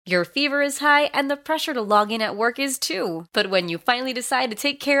Your fever is high and the pressure to log in at work is too. But when you finally decide to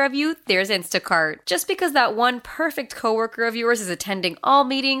take care of you, there's Instacart. Just because that one perfect coworker of yours is attending all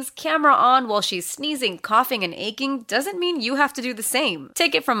meetings, camera on while she's sneezing, coughing, and aching, doesn't mean you have to do the same.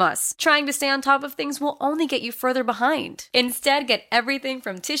 Take it from us. Trying to stay on top of things will only get you further behind. Instead, get everything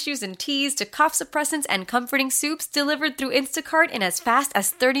from tissues and teas to cough suppressants and comforting soups delivered through Instacart in as fast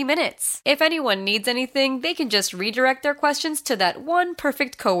as 30 minutes. If anyone needs anything, they can just redirect their questions to that one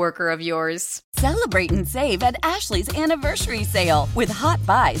perfect coworker of yours. Celebrate and save at Ashley's Anniversary Sale. With Hot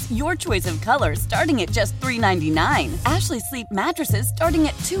Buys, your choice of colors starting at just $3.99. Ashley Sleep mattresses starting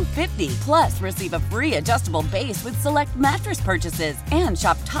at $2.50. Plus, receive a free adjustable base with select mattress purchases. And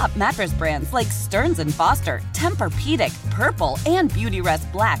shop top mattress brands like Stearns & Foster, Tempur-Pedic, Purple, and Beautyrest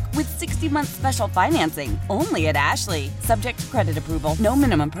Black with 60-month special financing. Only at Ashley. Subject to credit approval. No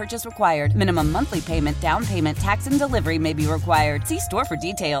minimum purchase required. Minimum monthly payment, down payment, tax, and delivery may be required. See store for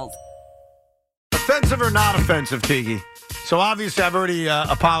details. Offensive or not offensive, Tiki? So obviously I've already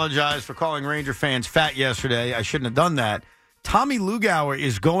apologized for calling Ranger fans fat yesterday. I shouldn't have done that. Tommy Lugauer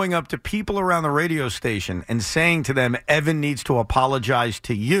is going up to people around the radio station and saying to them, Evan needs to apologize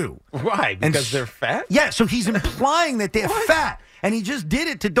to you. Why? Because they're fat? Yeah, so he's implying that they're fat. And he just did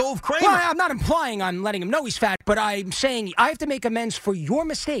it to Dove Kramer. Well, I'm not implying I'm letting him know he's fat, but I'm saying I have to make amends for your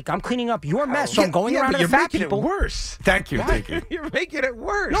mistake. I'm cleaning up your mess, so I'm going around to the fat people. You're making it worse. Thank you, Tiki. You're making it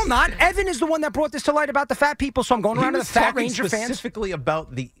worse. No, I'm not. Evan is the one that brought this to light about the fat people, so I'm going around to the Fat Ranger fans. Specifically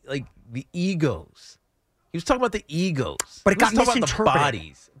about the egos. He was talking about the egos. But it got About misinterpreted. the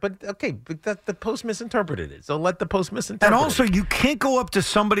bodies. But the Post misinterpreted it. So let the Post misinterpret it. And also, you can't go up to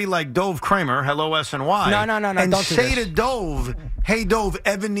somebody like Dove Kramer, hello SNY, No, and don't say to Dove, hey, Dove,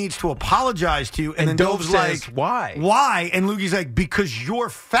 Evan needs to apologize to you. And then Dove Dove's says, like, why? Why? And Lugie's like, because you're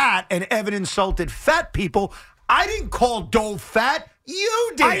fat, and Evan insulted fat people. I didn't call Dove fat.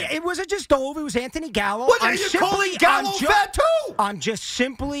 You did. It wasn't just Dove. It was Anthony Gallo. What are you calling Gallo fat too? I'm just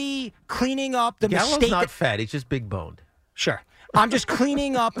simply cleaning up the Gallo's mistake. Not fat. He's just big boned. Sure. I'm just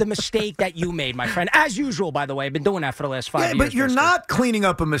cleaning up the mistake that you made, my friend. As usual, by the way. I've been doing that for the last 5 years. But you're not cleaning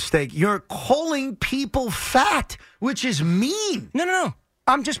up a mistake. You're calling people fat, which is mean. No.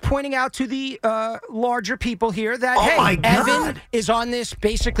 I'm just pointing out to the larger people here that, my hey, God. Evan is on this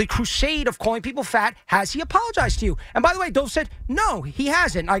basically crusade of calling people fat. Has he apologized to you? And by the way, Dove said, no, he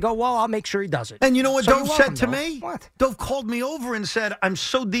hasn't. I go, well, I'll make sure he does it. And you know what So Dove you're said welcome, to Dove. me? What? Dove called me over and said, I'm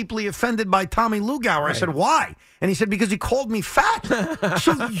so deeply offended by Tommy Lugauer. I said, why? And he said, because he called me fat.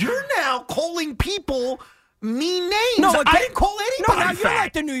 So you're now calling people mean names. No, I didn't call anybody now fat. you're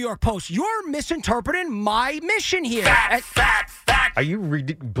like the New York Post. You're misinterpreting my mission here. Fat. Are you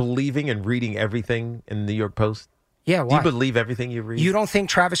believing and reading everything in the New York Post? Yeah, Do why? you believe everything you read? You don't think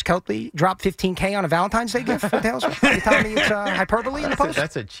Travis Kelce dropped $15K on a Valentine's Day gift? What the hell's You're telling me it's hyperbole in the Post?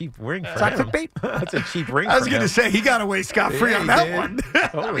 That's a cheap ring for Is that him. clickbait? That's a cheap ring I was for going to him. say, he got away scot-free on that one.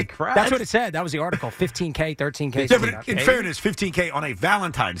 Holy crap. That's what it said. That was the article. 15K, 13K. Yeah, but in fairness, $15K on a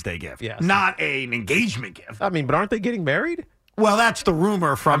Valentine's Day gift, Yes. not an engagement gift. I mean, but aren't they getting married? Well, that's the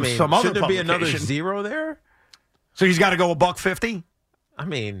rumor from some other Should there be another publication. zero there? So he's got to go $150? I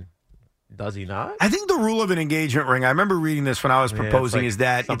mean, does he not? I think the rule of an engagement ring, I remember reading this when I was proposing, is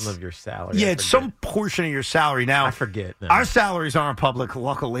that some it's of your salary. Yeah, I it's forget. some portion of your salary. Now, I forget. No. Our salaries aren't public,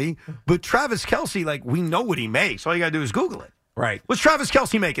 luckily, but Travis Kelce, we know what he makes. All you got to do is Google it. Right. What's Travis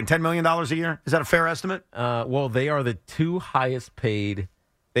Kelce making? $10 million a year? Is that a fair estimate? Well, they are the two highest paid.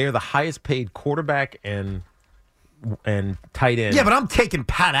 They are the highest paid quarterback and tight end. Yeah, but I'm taking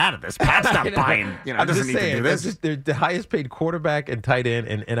Pat out of this. Pat's not buying. I'm doesn't just need saying, to do this. they're the highest paid quarterback and tight end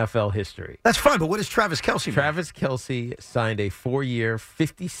in NFL history. That's fine, but what does Travis Kelce make? Travis Kelce signed a 4-year,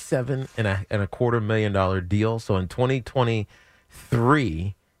 $57.25 million deal. So in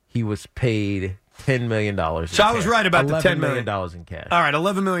 2023, he was paid $10 million. So I was right about the $10 million in cash. All right,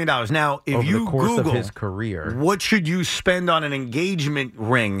 $11 million. Now, if over you the course Google of his career, what should you spend on an engagement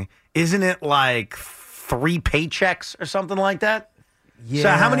ring, isn't it like 3 paychecks or something like that? yeah. So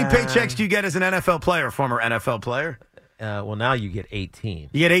how many paychecks do you get as an NFL player, former NFL player? Well, now you get 18.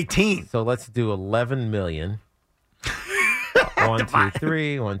 You get 18. So let's do 11 million. 1, 2,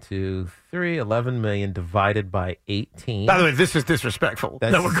 3, 1, 2, 3. 11 million divided by 18. By the way, this is disrespectful.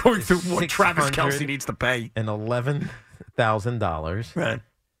 That's That we're going through what Travis Kelce $600 needs to pay. And $11,000 Right.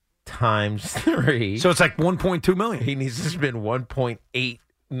 times 3. So it's like $1.2 million. He needs to spend $1.8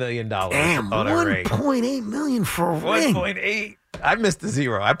 million Damn, on a ring. $1.8 million for a ring. 1.8. I missed a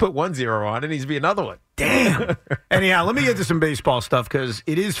zero. I put 1 0 on. It needs to be another one. Damn. Anyhow, let me get to some baseball stuff because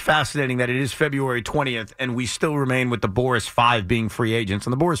it is fascinating that it is February 20th and we still remain with the Boras 5 being free agents.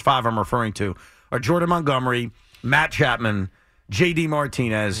 And the Boras 5 I'm referring to are Jordan Montgomery, Matt Chapman, J.D.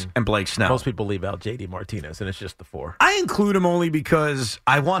 Martinez, and Blake Snell. Most people leave out J.D. Martinez, and it's just the 4. I include him only because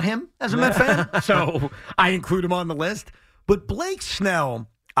I want him as a Met fan, so I include him on the list. But Blake Snell,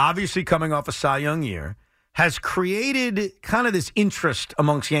 obviously coming off a Cy Young year, has created kind of this interest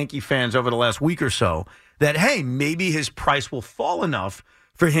amongst Yankee fans over the last week or so that, hey, maybe his price will fall enough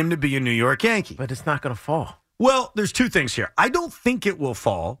for him to be a New York Yankee. But it's not going to fall. Well, there's two things here. I don't think it will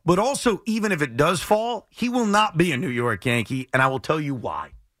fall, but also even if it does fall, he will not be a New York Yankee, and I will tell you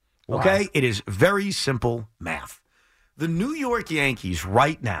why. Okay? It is very simple math. The New York Yankees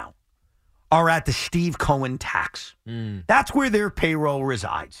right now are at the Steve Cohen tax. That's where their payroll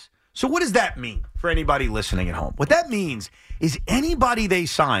resides. So what does that mean for anybody listening at home? What that means is anybody they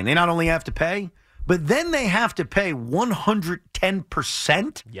sign, they not only have to pay, but then they have to pay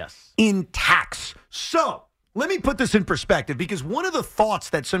 110% in tax. So let me put this in perspective, because one of the thoughts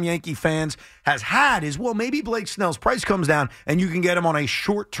that some Yankee fans has had is, well, maybe Blake Snell's price comes down and you can get him on a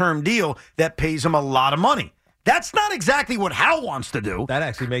short-term deal that pays him a lot of money. That's not exactly what Hal wants to do. That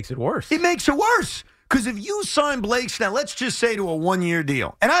actually makes it worse. It makes it worse. Because if you sign Blake Snell, let's just say to a one-year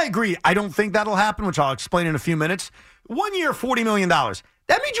deal, and I agree, I don't think that'll happen, which I'll explain in a few minutes. 1 year, $40 million.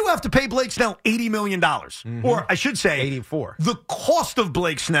 That means you have to pay Blake Snell $80 million. Or I should say, 84. The cost of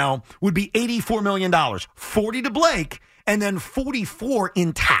Blake Snell would be $84 million. 40 to Blake, and then 44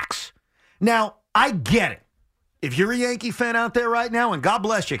 in tax. Now, I get it. If you're a Yankee fan out there right now, and God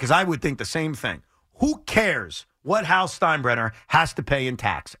bless you, because I would think the same thing, who cares what Hal Steinbrenner has to pay in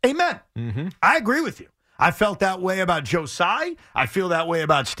tax? Amen. I agree with you. I felt that way about Joe Tsai. I feel that way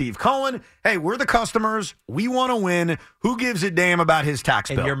about Steve Cohen. Hey, we're the customers. We want to win. Who gives a damn about his tax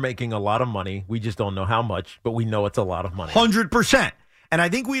bill? And you're making a lot of money. We just don't know how much, but we know it's a lot of money. 100%. And I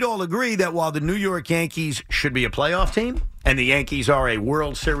think we'd all agree that while the New York Yankees should be a playoff team and the Yankees are a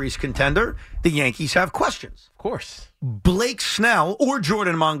World Series contender, the Yankees have questions. Of course. Blake Snell or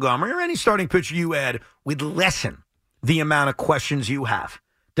Jordan Montgomery or any starting pitcher you add would lessen the amount of questions you have.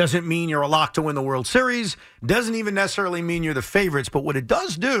 Doesn't mean you're a lock to win the World Series. Doesn't even necessarily mean you're the favorites. But what it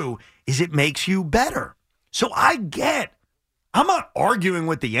does do is it makes you better. So I'm not arguing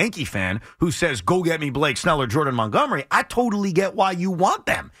with the Yankee fan who says, go get me Blake Snell or Jordan Montgomery. I totally get why you want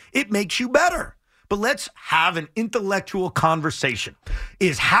them. It makes you better. But let's have an intellectual conversation.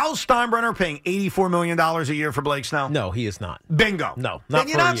 Is Hal Steinbrenner paying $84 million a year for Blake Snell? No, he is not. Bingo. No, not then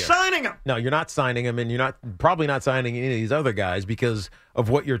you're for a not year. signing him. No, you're not signing him, and you're probably not signing any of these other guys because of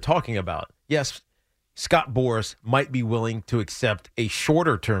what you're talking about. Yes, Scott Boras might be willing to accept a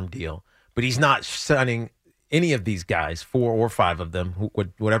shorter-term deal, but he's not signing any of these guys, 4 or 5 of them,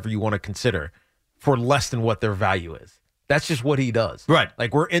 whatever you want to consider, for less than what their value is. That's just what he does. Right.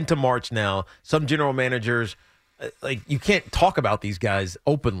 Like, we're into March now. Some general managers, you can't talk about these guys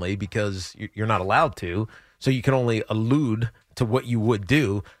openly because you're not allowed to, so you can only allude to what you would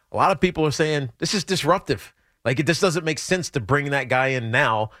do. A lot of people are saying, this is disruptive. Like, it just doesn't make sense to bring that guy in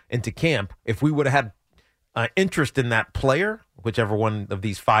now into camp. If we would have had interest in that player, whichever one of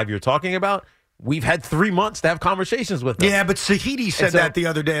these 5 you're talking about, we've had 3 months to have conversations with them. Yeah, but Sahidi said that the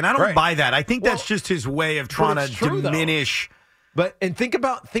other day, and I don't buy that. I think that's just his way of trying to diminish. And think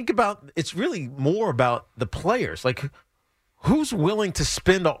about it's really more about the players. Like, who's willing to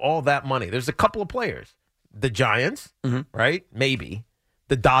spend all that money? There's a couple of players. The Giants, right? Maybe.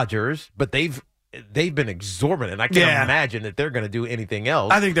 The Dodgers, but they've been exorbitant. I can't imagine that they're going to do anything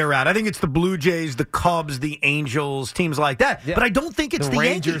else. I think they're out. I think it's the Blue Jays, the Cubs, the Angels, teams like that. Yeah. But I don't think it's the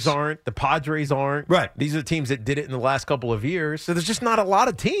Rangers Yankees. aren't. The Padres aren't. Right. These are the teams that did it in the last couple of years. So there's just not a lot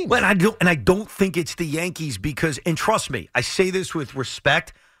of teams. Well, and I don't think it's the Yankees because, and trust me, I say this with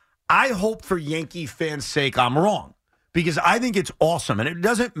respect, I hope for Yankee fans' sake I'm wrong. Because I think it's awesome. And it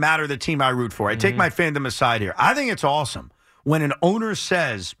doesn't matter the team I root for. I take my fandom aside here. I think it's awesome when an owner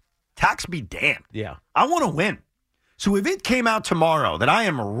says, tax be damned. Yeah. I want to win. So if it came out tomorrow that I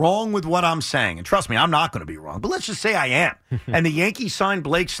am wrong with what I'm saying, and trust me, I'm not going to be wrong, but let's just say I am, and the Yankees signed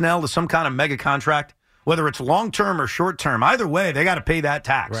Blake Snell to some kind of mega contract, whether it's long-term or short-term, either way, they got to pay that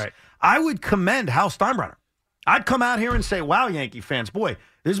tax. Right. I would commend Hal Steinbrenner. I'd come out here and say, wow, Yankee fans, boy,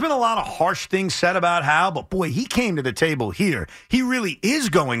 there's been a lot of harsh things said about Hal, but boy, he came to the table here. He really is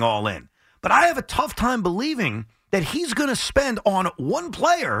going all in. But I have a tough time believing that he's going to spend on one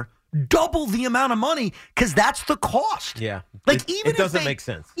player double the amount of money because that's the cost. Yeah. Like it doesn't make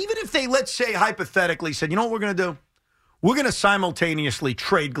sense. Even if they, let's say, hypothetically said, you know what we're going to do? We're going to simultaneously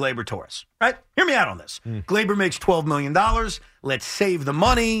trade Gleyber Torres, right? Hear me out on this. Gleyber makes $12 million. Let's save the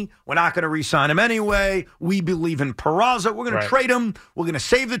money. We're not going to re-sign him anyway. We believe in Peraza. We're going to trade him. We're going to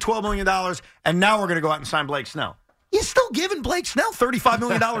save the $12 million. And now we're going to go out and sign Blake Snell. you're still giving Blake Snell $35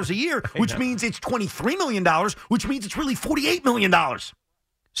 million a year, which means it's $23 million, which means it's really $48 million.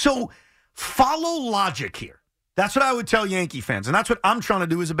 So follow logic here. That's what I would tell Yankee fans, and that's what I'm trying to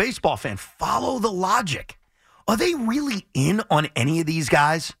do as a baseball fan. Follow the logic. Are they really in on any of these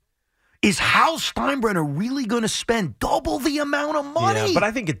guys? Is Hal Steinbrenner really going to spend double the amount of money? Yeah, but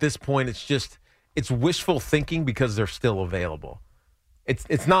I think at this point it's wishful thinking because they're still available.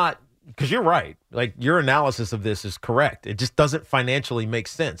 It's not, because you're right. Like, your analysis of this is correct. It just doesn't financially make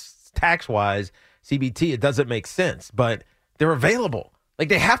sense. Tax-wise, CBT, it doesn't make sense, but they're available. Like,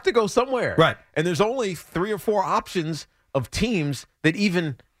 they have to go somewhere. Right. And there's only 3 or 4 options of teams that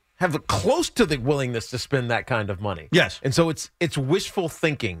even have close to the willingness to spend that kind of money. Yes. And so it's wishful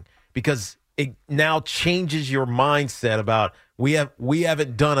thinking because it now changes your mindset about we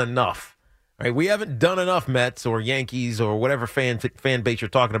haven't done enough. Right? We haven't done enough, Mets or Yankees or whatever fan base you're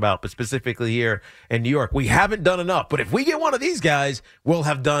talking about, but specifically here in New York. We haven't done enough. But if we get one of these guys, we'll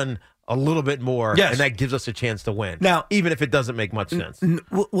have done a little bit more, yes, and that gives us a chance to win. Now, even if it doesn't make much sense.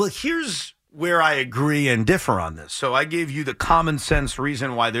 Well, here's where I agree and differ on this. So I gave you the common sense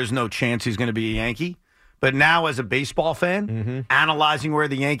reason why there's no chance he's going to be a Yankee. But now as a baseball fan, analyzing where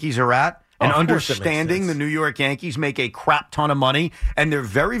the Yankees are at and understanding the New York Yankees make a crap ton of money, and they're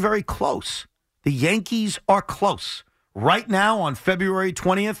very, very close. The Yankees are close. Right now on February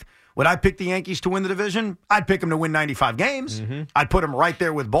 20th, would I pick the Yankees to win the division? I'd pick them to win 95 games. I'd put them right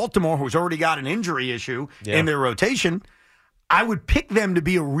there with Baltimore, who's already got an injury issue in their rotation. I would pick them to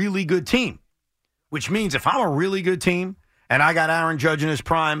be a really good team, which means if I'm a really good team and I got Aaron Judge in his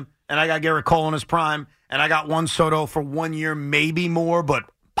prime and I got Garrett Cole in his prime and I got Juan Soto for 1 year, maybe more, but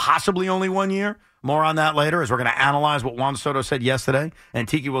possibly only 1 year. More on that later as we're going to analyze what Juan Soto said yesterday, and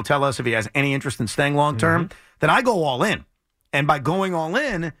Tiki will tell us if he has any interest in staying long-term. Then I go all in. And by going all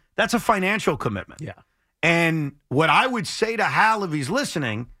in, that's a financial commitment. Yeah. And what I would say to Hal if he's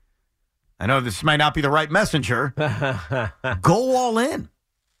listening, I know this might not be the right messenger, go all in.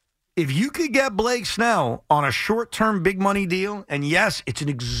 If you could get Blake Snell on a short-term big money deal, and yes, it's an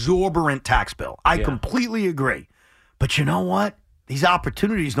exorbitant tax bill. I completely agree. But you know what? These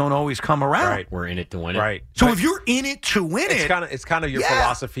opportunities don't always come around. Right. We're in it to win it. Right. So if you're in it to win it's kind of your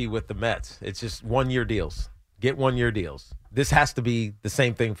philosophy with the Mets. It's just 1 year deals. Get 1 year deals. This has to be the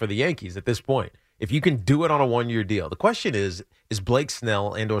same thing for the Yankees at this point. If you can do it on a 1 year deal, the question is Blake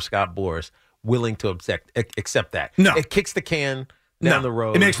Snell and or Scott Boras willing to accept that? No. It kicks the can down the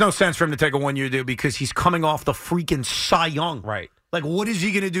road. It makes no sense for him to take a 1 year deal because he's coming off the freaking Cy Young. Right. Like, what is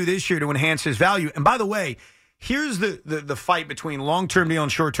he going to do this year to enhance his value? And by the way, here's the fight between long-term deal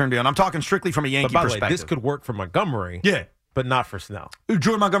and short-term deal. And I'm talking strictly from a Yankee by the perspective. way, this could work for Montgomery. Yeah. But not for Snell.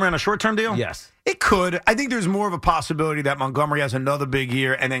 Jordan Montgomery on a short-term deal? Yes. It could. I think there's more of a possibility that Montgomery has another big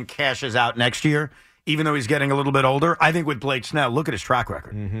year and then cashes out next year, even though he's getting a little bit older. I think with Blake Snell, look at his track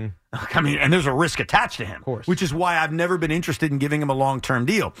record. I mean, and there's a risk attached to him. Of course. Which is why I've never been interested in giving him a long-term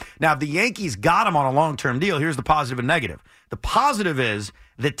deal. Now, if the Yankees got him on a long-term deal, here's the positive and negative. The positive is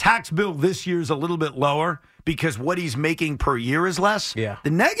the tax bill this year is a little bit lower because what he's making per year is less. Yeah. The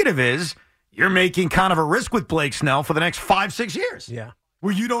negative is you're making kind of a risk with Blake Snell for the next 5-6 years. Yeah.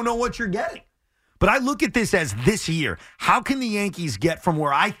 Where you don't know what you're getting. But I look at this as this year. How can the Yankees get from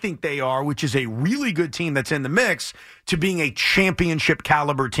where I think they are, which is a really good team that's in the mix, to being a championship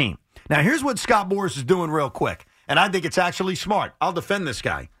caliber team? Now, here's what Scott Boras is doing real quick. And I think it's actually smart. I'll defend this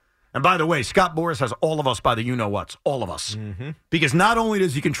guy. And by the way, Scott Boras has all of us by the you-know-whats, all of us. Because not only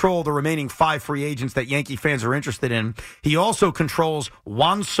does he control the remaining 5 free agents that Yankee fans are interested in, he also controls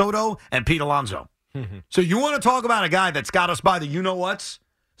Juan Soto and Pete Alonso. So you want to talk about a guy that's got us by the you-know-whats?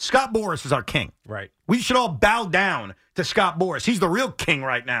 Scott Boras is our king. Right. We should all bow down to Scott Boras. He's the real king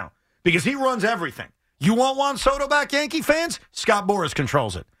right now because he runs everything. You want Juan Soto back, Yankee fans? Scott Boras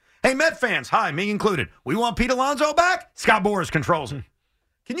controls it. Hey, Met fans, hi, me included. We want Pete Alonso back? Scott Boras controls it.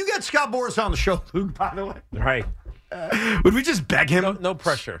 Can you get Scott Boras on the show, Luke, by the way? Right. Would we just beg him? No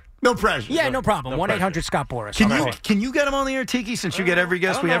pressure. No pressure. Yeah, no problem. 1-800-SCOTT Boras. Can you get him on the air, Tiki, since you get every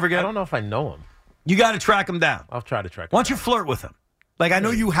guest we ever get? I don't know if I know him. You got to track him down. I'll try to track him Why don't you flirt with him? Like, I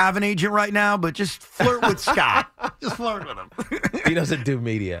know you have an agent right now, but just flirt with Scott. Just flirt with him. He doesn't do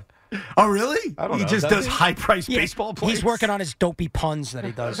media. Oh, really? I don't know. He just does high-priced baseball plays? He's working on his dopey puns that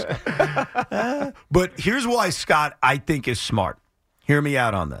he does. But here's why Scott, I think, is smart. Hear me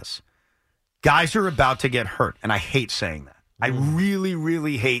out on this. Guys are about to get hurt, and I hate saying that. I really,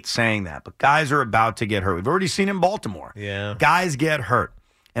 really hate saying that. But guys are about to get hurt. We've already seen it in Baltimore. Yeah. Guys get hurt.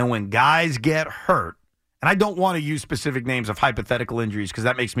 And when guys get hurt, and I don't want to use specific names of hypothetical injuries because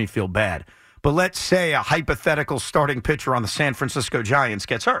that makes me feel bad. But let's say a hypothetical starting pitcher on the San Francisco Giants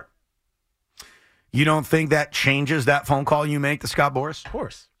gets hurt. You don't think that changes that phone call you make to Scott Boras? Of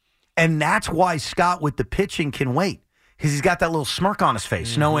course. And that's why Scott with the pitching can wait, because he's got that little smirk on his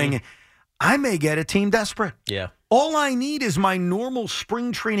face, knowing I may get a team desperate. Yeah. All I need is my normal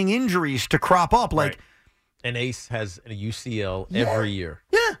spring training injuries to crop up. Like, An ace has a UCL every year.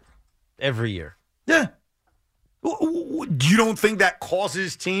 Yeah. Every year. Yeah. You don't think that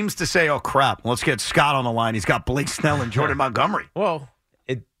causes teams to say, oh, crap, let's get Scott on the line. He's got Blake Snell and Jordan Montgomery. Well,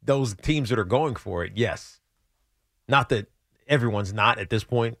 those teams that are going for it, yes. Not that everyone's not at this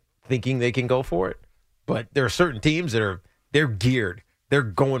point thinking they can go for it, but there are certain teams that they're geared. They're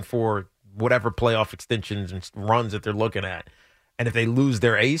going for whatever playoff extensions and runs that they're looking at. And if they lose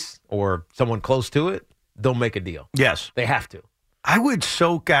their ace or someone close to it, they'll make a deal. Yes. They have to. I would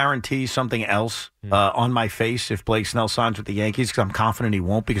so guarantee something else on my face if Blake Snell signs with the Yankees, because I'm confident he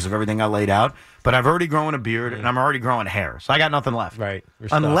won't because of everything I laid out. But I've already grown a beard, and I'm already growing hair, so I got nothing left. Right.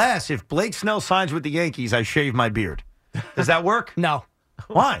 Unless if Blake Snell signs with the Yankees, I shave my beard. Does that work? No.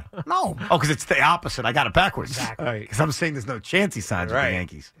 Why? No. Oh, because it's the opposite. I got it backwards. Exactly. Because I'm saying there's no chance he signs with the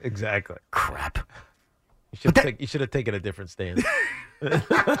Yankees. Exactly. Crap. You should have taken a different stand.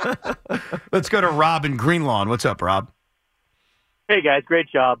 Let's go to Rob in Greenlawn. What's up, Rob? Hey, guys, great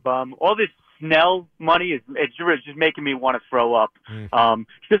job. All this Snell money it's just making me want to throw up.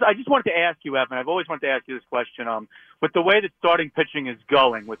 Because I just wanted to ask you, Evan, I've always wanted to ask you this question. With the way that starting pitching is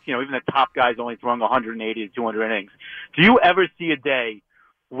going, with even the top guys only throwing 180 to 200 innings, do you ever see a day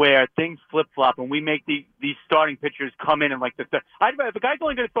where things flip-flop and we make these starting pitchers come in and like if a guy's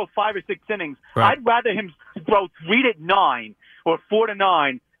only going to throw 5 or 6 innings, right. I'd rather him throw 3 to 9 or 4 to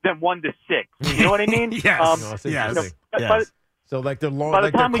 9 than 1 to 6. You know what I mean? Yes. Yes. So like they're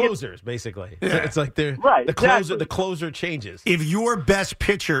closers, basically. Yeah. So it's like they're the closer changes. If your best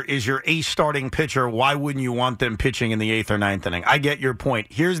pitcher is your ace starting pitcher, why wouldn't you want them pitching in the 8th or 9th inning? I get your point.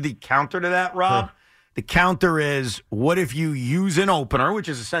 Here's the counter to that, Rob. Sure. The counter is, what if you use an opener, which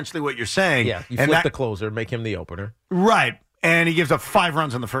is essentially what you're saying. Yeah, you flip the closer, make him the opener. Right. And he gives up 5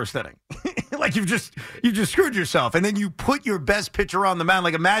 runs in the first inning. Like you've just screwed yourself. And then you put your best pitcher on the mound.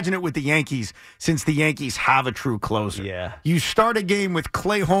 Like imagine it with the Yankees, since the Yankees have a true closer. Yeah. You start a game with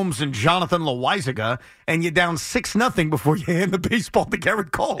Clay Holmes and Jonathan Loaisiga, and you're down 6-0 before you hand the baseball to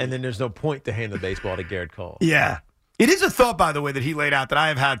Garrett Cole. And then there's no point to hand the baseball to Garrett Cole. Yeah. It is a thought, by the way, that he laid out that I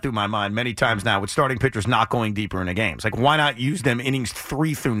have had through my mind many times now with starting pitchers not going deeper into games. Like, why not use them innings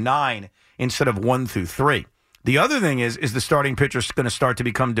 3 through 9 instead of 1 through 3? The other thing is the starting pitcher going to start to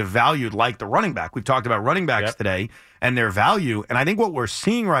become devalued like the running back. We've talked about running backs today and their value. And I think what we're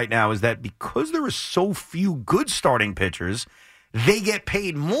seeing right now is that because there are so few good starting pitchers, they get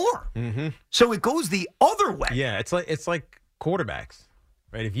paid more. Mm-hmm. So it goes the other way. Yeah, it's like quarterbacks,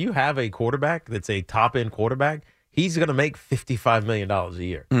 right? If you have a quarterback that's a top-end quarterback, he's going to make $55 million a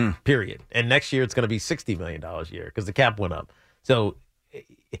year, period. And next year it's going to be $60 million a year because the cap went up. So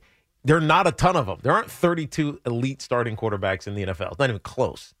there are not a ton of them. There aren't 32 elite starting quarterbacks in the NFL. It's not even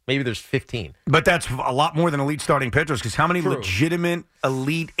close. Maybe there's 15. But that's a lot more than elite starting pitchers, because how many legitimate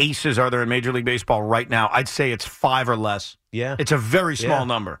elite aces are there in Major League Baseball right now? I'd say it's 5 or less. Yeah. It's a very small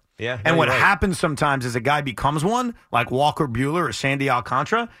number. Yeah. And what happens sometimes is a guy becomes one, like Walker Buehler or Sandy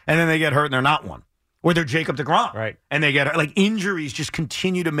Alcantara, and then they get hurt and they're not one. Or they're Jacob deGrom. Right. And they get, like, injuries just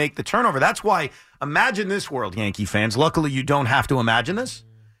continue to make the turnover. That's why, imagine this world, Yankee fans. Luckily, you don't have to imagine this.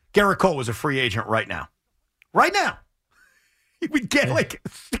 Garrett Cole was a free agent right now. Right now. He would get like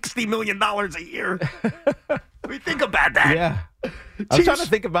 $60 million a year. I mean, think about that. Yeah. I'm trying to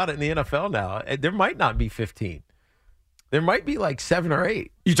think about it in the NFL now. There might not be 15. There might be like 7 or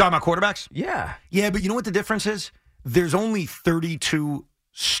 8. You talking about quarterbacks? Yeah. Yeah, but you know what the difference is? There's only 32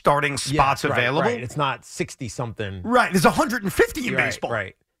 starting spots available. Right. It's not 60-something. Right. There's 150 in baseball.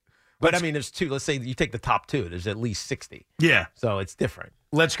 Right. But, I mean, there's 2. Let's say you take the top 2. There's at least 60. Yeah. So it's different.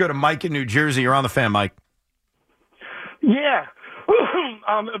 Let's go to Mike in New Jersey. You're on the fan, Mike. Yeah.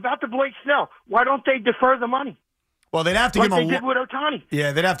 About the Blake Snell, why don't they defer the money? Well, they'd have to like give him they did with Ohtani.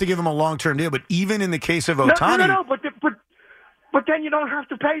 Yeah, they'd have to give him a long-term deal. But even in the case of Ohtani... No, but then you don't have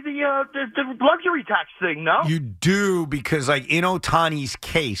to pay the luxury tax thing, no? You do, because like in Ohtani's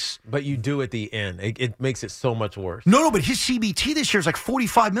case... But you do at the end. It makes it so much worse. No, but his CBT this year is like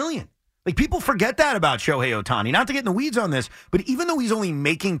 $45 million. Like, people forget that about Shohei Ohtani. Not to get in the weeds on this, but even though he's only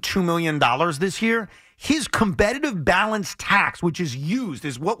making $2 million this year, his competitive balance tax, which is used,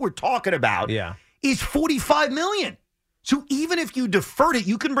 is what we're talking about, is $45 million. So even if you deferred it,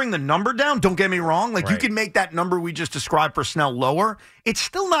 you can bring the number down. Don't get me wrong. Like, you can make that number we just described for Snell lower. It's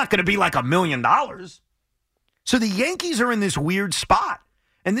still not going to be like $1 million. So the Yankees are in this weird spot.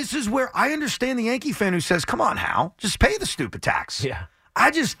 And this is where I understand the Yankee fan who says, come on, Hal, just pay the stupid tax. Yeah.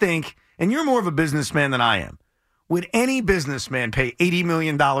 I just think... and you're more of a businessman than I am, would any businessman pay $80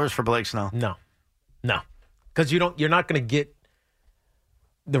 million for Blake Snell? No. Because you're not going to get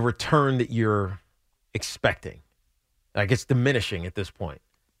the return that you're expecting. Like, it's diminishing at this point.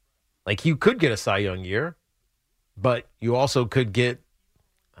 Like, you could get a Cy Young year, but you also could get,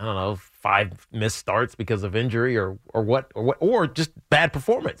 I don't know, 5 missed starts because of injury or just bad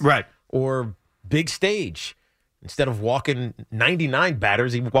performance. Right. Or big stage. Instead of walking 99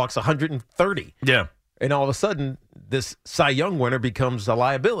 batters, he walks 130. Yeah. And all of a sudden, this Cy Young winner becomes a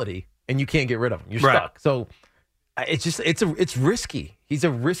liability, and you can't get rid of him. You're stuck. So it's risky. He's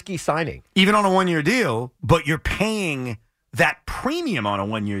a risky signing. Even on a one-year deal, but you're paying that premium on a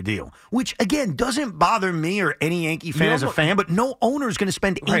one-year deal, which, again, doesn't bother me or any Yankee fan as a fan, but no owner is going to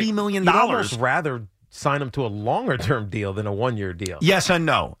spend $80 million. You'd almost rather sign him to a longer-term deal than a one-year deal. Yes and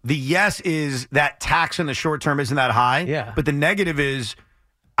no. The yes is that tax in the short term isn't that high. Yeah. But the negative is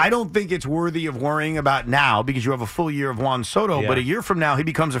I don't think it's worthy of worrying about now because you have a full year of Juan Soto. Yeah. But a year from now, he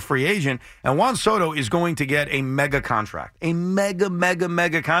becomes a free agent, and Juan Soto is going to get a mega contract, a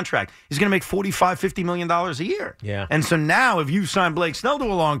mega contract. He's going to make $45, $50 million a year. Yeah. And so now if you sign Blake Snell to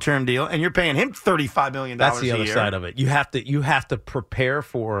a long-term deal and you're paying him $35 million That's the a other year, side of it. You have to prepare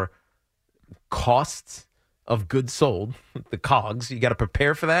for costs of goods sold, the COGS. You got to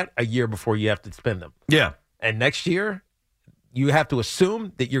prepare for that a year before you have to spend them. Yeah. And next year, you have to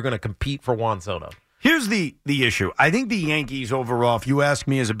assume that you're going to compete for Juan Soto. Here's the issue. I think the Yankees overall, if you ask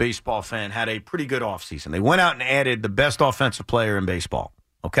me as a baseball fan, had a pretty good offseason. They went out and added the best offensive player in baseball.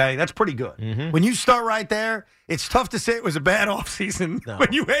 Okay? That's pretty good. Mm-hmm. When you start right there, it's tough to say it was a bad offseason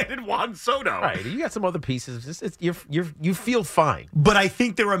when you added Juan Soto. Right. You got some other pieces. You feel fine. But I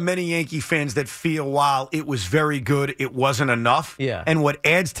think there are many Yankee fans that feel while it was very good, it wasn't enough. Yeah. And what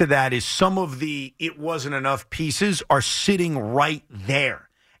adds to that is some of the it wasn't enough pieces are sitting right there.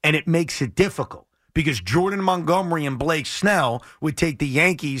 And it makes it difficult because Jordan Montgomery and Blake Snell would take the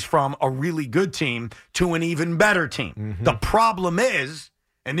Yankees from a really good team to an even better team. Mm-hmm. The problem is,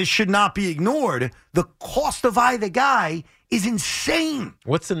 and this should not be ignored, the cost of either guy is insane.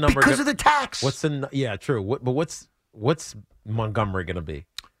 What's the number? Because of the tax. Yeah, true. What's Montgomery going to be?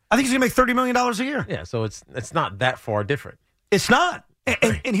 I think he's going to make $30 million a year. Yeah, so it's not that far different. It's not.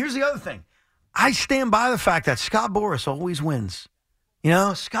 And here's the other thing. I stand by the fact that Scott Boras always wins. You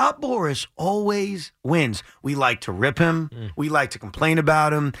know, Scott Boras always wins. We like to rip him. We like to complain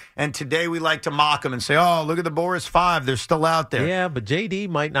about him. And today we like to mock him and say, oh, look at the Boras 5. They're still out there. Yeah, but JD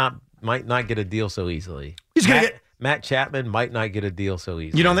might not get a deal so easily. He's going to get Matt Chapman might not get a deal so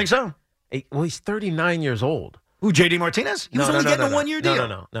easily. You don't think so? Well, he's 39 years old. Who, J.D. Martinez? He was only getting a one-year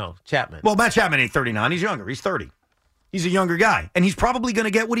deal. No, Chapman. Well, Matt Chapman ain't 39. He's younger. He's 30. He's a younger guy. And he's probably going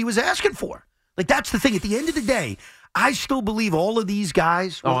to get what he was asking for. Like, that's the thing. At the end of the day, I still believe all of these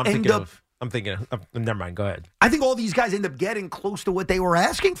guys will end up. I'm thinking of, never mind, go ahead. I think all these guys end up getting close to what they were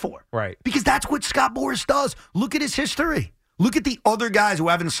asking for. Right. Because that's what Scott Boras does. Look at his history. Look at the other guys who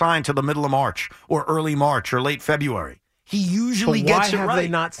haven't signed till the middle of March or early March or late February. He usually gets it right. Why have they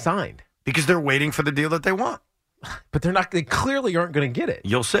not signed? Because they're waiting for the deal that they want. But they're not. They clearly aren't going to get it.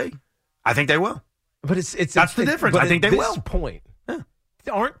 You'll see. I think they will. But that's the difference. I think they will. At this point,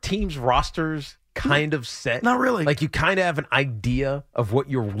 aren't teams' rosters kind of set? Not really. Like you kind of have an idea of what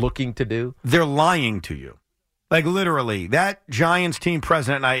you're looking to do? They're lying to you. Like literally, that Giants team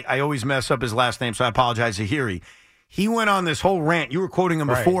president, and I always mess up his last name, so I apologize, Zahiri. He went on this whole rant. You were quoting him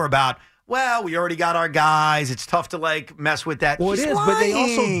before about, well, we already got our guys. It's tough to mess with that. Well, He's it is, lying. but they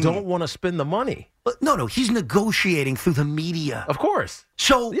also don't want to spend the money. No, he's negotiating through the media. Of course.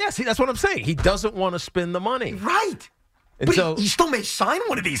 So yeah, see, that's what I'm saying. He doesn't want to spend the money. Right. And but so he still may sign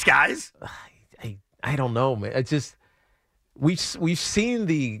one of these guys. I don't know, man. It's just we've seen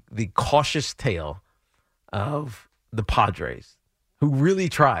the cautious tale of the Padres, who really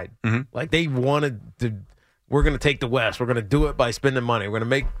tried. Mm-hmm. Like they wanted to. We're going to take the West. We're going to do it by spending money. We're going to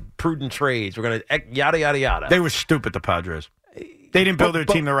make prudent trades. We're going to yada yada yada. They were stupid, the Padres. They didn't build their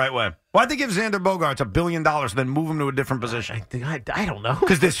team the right way. Why'd they give Xander Bogaerts $1 billion and then move him to a different position? I don't know.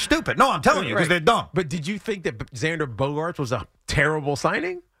 Because they're stupid. No, I'm telling you, because they're dumb. But did you think that Xander Bogaerts was a terrible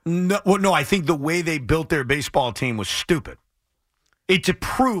signing? No, I think the way they built their baseball team was stupid. It's a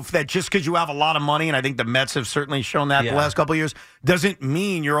proof that just because you have a lot of money, and I think the Mets have certainly shown that the last couple of years, doesn't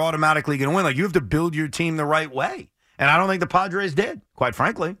mean you're automatically going to win. Like, you have to build your team the right way. And I don't think the Padres did, quite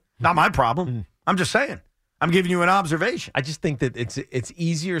frankly. Not my problem. I'm just saying. I'm giving you an observation. I just think that it's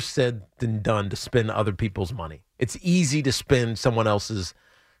easier said than done to spend other people's money. It's easy to spend someone else's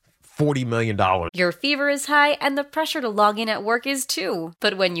 $40 million. Your fever is high and the pressure to log in at work is too.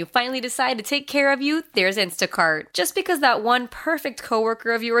 But when you finally decide to take care of you, there's Instacart. Just because that one perfect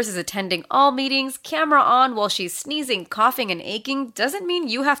coworker of yours is attending all meetings, camera on while she's sneezing, coughing, and aching, doesn't mean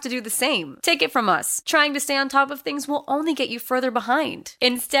you have to do the same. Take it from us. Trying to stay on top of things will only get you further behind.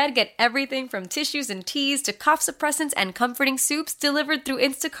 Instead, get everything from tissues and teas to cough suppressants and comforting soups delivered through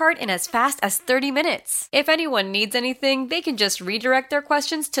Instacart in as fast as 30 minutes. If anyone needs anything, they can just redirect their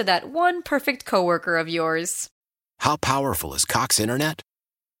questions to that one perfect coworker of yours. How powerful is Cox Internet?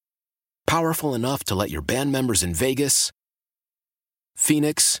 Powerful enough to let your band members in Vegas,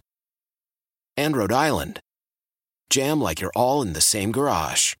 Phoenix, and Rhode Island jam like you're all in the same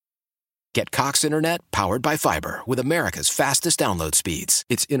garage. Get Cox Internet powered by fiber with America's fastest download speeds.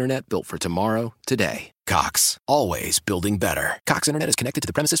 It's internet built for tomorrow, today. Cox, always building better. Cox Internet is connected to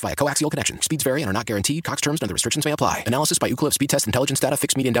the premises via coaxial connection. Speeds vary and are not guaranteed. Cox terms and other restrictions may apply. Analysis by Ookla of Speed Test Intelligence Data.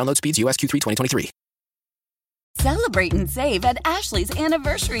 Fixed median download speeds. US Q3 2023. Celebrate and save at Ashley's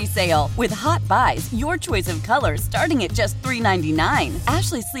Anniversary Sale. With Hot Buys, your choice of colors starting at just $3.99.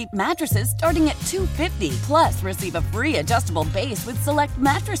 Ashley Sleep mattresses starting at $2.50. Plus, receive a free adjustable base with select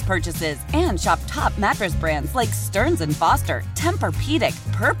mattress purchases. And shop top mattress brands like Stearns & Foster,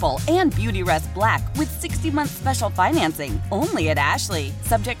 Tempur-Pedic, Purple, and Beautyrest Black with 60-month special financing. Only at Ashley.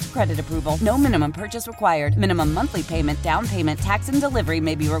 Subject to credit approval. No minimum purchase required. Minimum monthly payment, down payment, tax, and delivery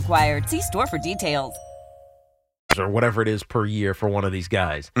may be required. See store for details. Or whatever it is per year for one of these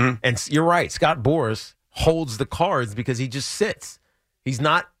guys. Mm-hmm. And you're right. Scott Boras holds the cards because he just sits. He's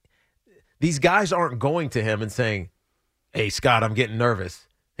not – these guys aren't going to him and saying, hey, Scott, I'm getting nervous.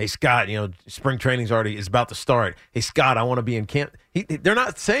 Hey, Scott, spring training's already is about to start. Hey, Scott, I want to be in camp. They're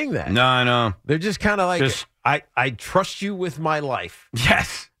not saying that. No, I know. They're just kind of like, I trust you with my life.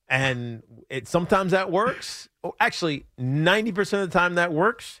 Yes. And sometimes that works. Oh, actually, 90% of the time that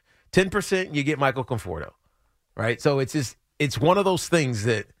works. 10% you get Michael Conforto. Right, so it's one of those things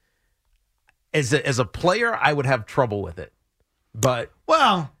that, as a player, I would have trouble with it. But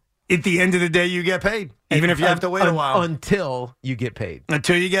at the end of the day, you get paid, even if you have to wait a while until you get paid.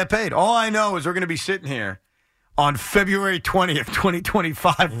 Until you get paid. All I know is we're going to be sitting here on February 20th,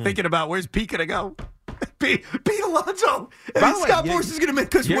 2025, thinking about where's Pete going to go. Pete Alonso. And Scott Boras is going to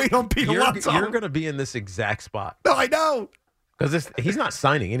make us wait on Pete Alonso. You're going to be in this exact spot. No, I know. Because he's not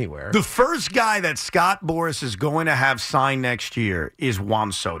signing anywhere. The first guy that Scott Boras is going to have signed next year is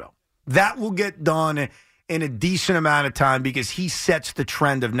Juan Soto. That will get done in a decent amount of time because he sets the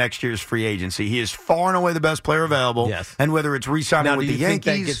trend of next year's free agency. He is far and away the best player available. Yes. And whether it's re-signing with the Yankees.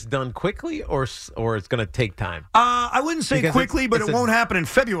 Do you think that gets done quickly or it's going to take time? I wouldn't say because quickly, but it won't happen in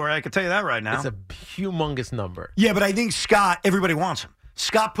February. I can tell you that right now. It's a humongous number. Yeah, but I think Scott, everybody wants him.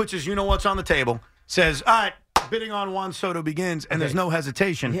 Scott puts his you-know-what's on the table, says, all right, bidding on Juan Soto begins, and there's no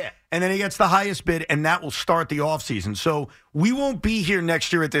hesitation. Yeah. And then he gets the highest bid, and that will start the offseason. So we won't be here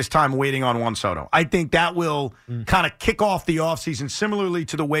next year at this time waiting on Juan Soto. I think that will kind of kick off the offseason similarly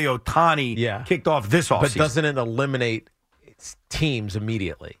to the way Ohtani kicked off this offseason. But doesn't it eliminate teams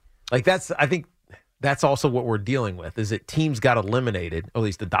immediately? I think that's also what we're dealing with, is that teams got eliminated, or at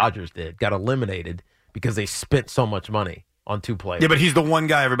least the Dodgers got eliminated because they spent so much money on two players. Yeah, but he's the one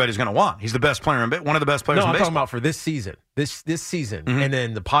guy everybody's going to want. He's the best player one of the best players in baseball. No, I'm talking about for this season. This season. Mm-hmm. And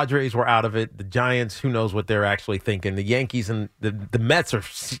then the Padres were out of it. The Giants, who knows what they're actually thinking. The Yankees and the Mets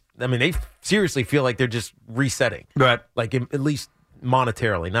they seriously feel like they're just resetting. Right. Like, at least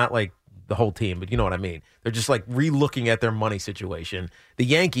monetarily, not like the whole team, but you know what I mean. They're just like re-looking at their money situation. The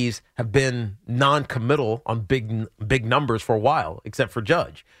Yankees have been non-committal on big numbers for a while, except for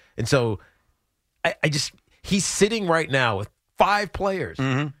Judge. And so he's sitting right now with 5 players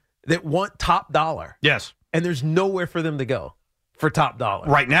that want top dollar. Yes. And there's nowhere for them to go for top dollar.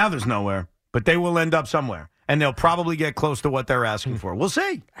 Right now there's nowhere, but they will end up somewhere. And they'll probably get close to what they're asking for. We'll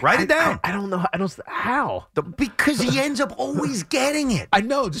see. Write it down. I don't know. How? Because he ends up always getting it. I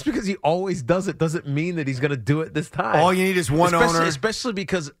know. Just because he always does it doesn't mean that he's going to do it this time. All you need is one owner. Especially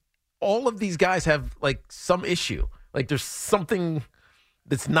because all of these guys have, some issue. There's something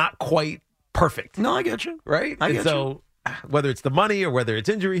that's not quite perfect. No, I get you. Right? I get you. Whether it's the money or whether it's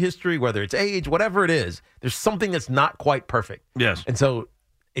injury history, whether it's age, whatever it is, there's something that's not quite perfect. Yes. And so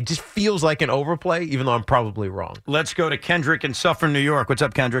it just feels like an overplay, even though I'm probably wrong. Let's go to Kendrick in Suffern, New York. What's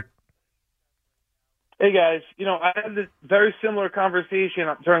up, Kendrick? Hey, guys. I had this very similar conversation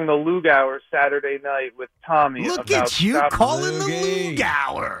during the Lug Hour Saturday night with Tommy. Look at you calling the Lug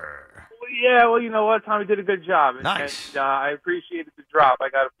Hour. Yeah, well, you know what? Tommy did a good job. Nice. And, I appreciated the drop. I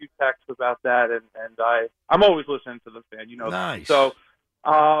got a few texts about that, and I'm always listening to the fan. You know nice. that.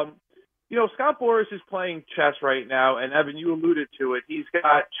 So, Scott Boras is playing chess right now, and Evan, you alluded to it. He's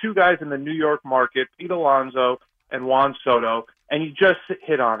got two guys in the New York market, Pete Alonso and Juan Soto, and you just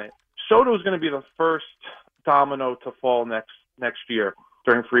hit on it. Soto is going to be the first domino to fall next year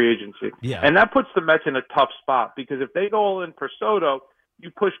during free agency. Yeah. And that puts the Mets in a tough spot because if they go all in for Soto,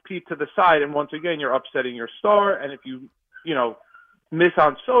 you push Pete to the side, and once again, you're upsetting your star. And if you miss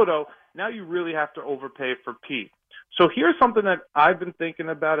on Soto, now you really have to overpay for Pete. So here's something that I've been thinking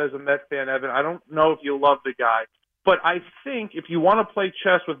about as a Mets fan, Evan. I don't know if you love the guy, but I think if you want to play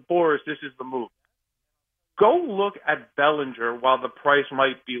chess with Boras, this is the move. Go look at Bellinger while the price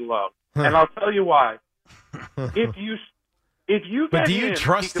might be low. And I'll tell you why. If you but do you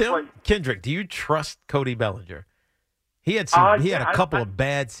trust him, Kendrick? Do you trust Cody Bellinger? He had a couple of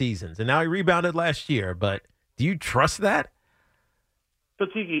bad seasons, and now he rebounded last year. But do you trust that? So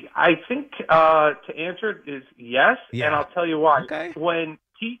Tiki, I think to answer it is yes, and I'll tell you why. Okay. When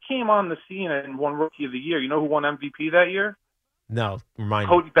Pete came on the scene and won Rookie of the Year, you know who won MVP that year? No, remind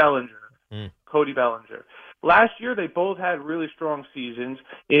me. Cody Bellinger. Cody Bellinger. Last year, they both had really strong seasons.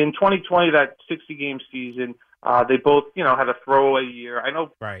 In 2020, that 60-game season, they both, had a throwaway year. I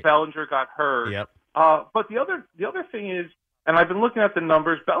know Bellinger got hurt. Yep. But the other thing is, and I've been looking at the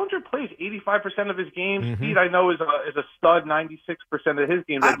numbers, Bellinger plays 85% of his games. Pete, I know, is a stud, 96% of his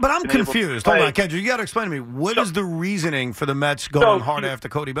games. But I'm confused. Hold on, Kendrick. You got to explain to me, what is the reasoning for the Mets going hard after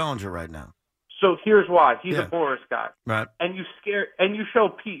Cody Bellinger right now? So here's why. He's a Boras guy. Right. And you show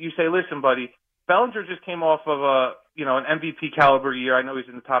Pete, you say, listen, buddy, Bellinger just came off of an MVP caliber year. I know he's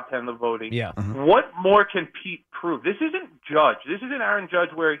in the top 10 of the voting. Yeah. What more can Pete prove? This isn't Judge. This isn't Aaron Judge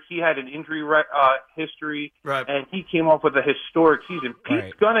where he had an injury history and he came off with a historic season.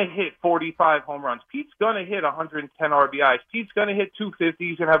 Pete's going to hit 45 home runs. Pete's going to hit 110 RBIs. Pete's going to hit 250.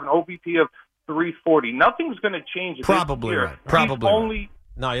 He's going to have an OBP of 340. Nothing's going to change. Probably right. Probably.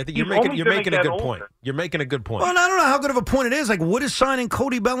 No, I think you're making a good point. You're making a good point. Well, I don't know how good of a point it is. Like, what does signing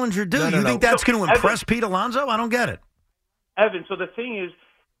Cody Bellinger do? You think that's going to impress Pete Alonso? I don't get it. Evan, so the thing is,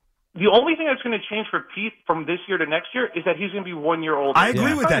 the only thing that's going to change for Pete from this year to next year is that he's going to be 1 year older. I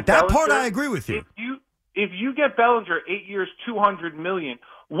agree with that. That part I agree with you. If you get Bellinger 8 years, $200 million,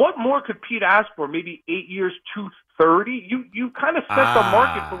 what more could Pete ask for? Maybe 8 years, $230. You kind of set the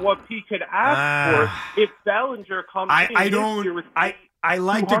market for what Pete could ask for if Bellinger comes in this year with I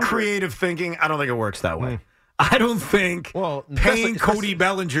like the creative thinking. I don't think it works that way. I don't think paying Cody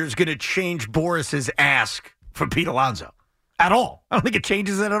Bellinger is going to change Boras's ask for Pete Alonso at all. I don't think it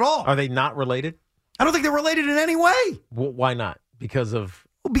changes it at all. Are they not related? I don't think they're related in any way. Well, why not? Because of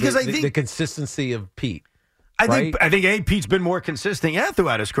I think the consistency of Pete. I think Pete's been more consistent,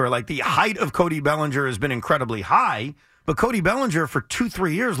 throughout his career. Like, the height of Cody Bellinger has been incredibly high, but Cody Bellinger for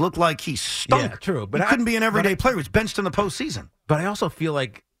 2-3 years looked like he stunk. Yeah, true. But he couldn't be an everyday player. He was benched in the postseason. But I also feel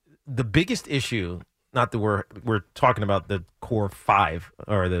like the biggest issue, not that we're talking about the core five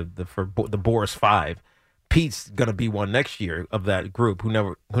or the Boras five. Pete's going to be one next year of that group. Who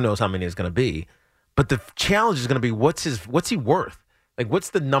knows how many it's going to be. But the challenge is going to be what's he worth? Like,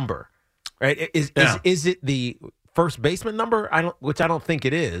 what's the number? Right? Is it the first baseman number? Which I don't think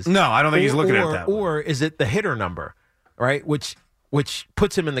it is. No, I don't think he's looking at that. Or is it the hitter number? Right? Which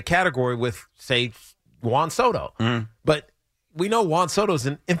puts him in the category with, say, Juan Soto. Mm. But we know Juan Soto is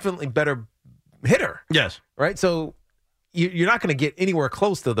an infinitely better hitter. Yes. Right? So you're not going to get anywhere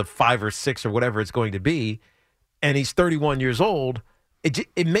close to the 5 or 6 or whatever it's going to be. And he's 31 years old.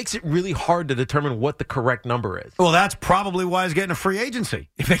 It makes it really hard to determine what the correct number is. Well, that's probably why he's getting a free agency.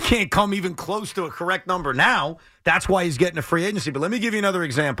 If they can't come even close to a correct number now, that's why he's getting a free agency. But let me give you another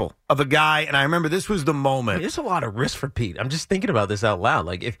example of a guy, and I remember this was the moment. There's a lot of risk for Pete. I'm just thinking about this out loud.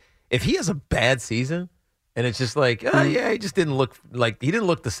 Like, if he has a bad season, and it's just like, he just didn't look like he didn't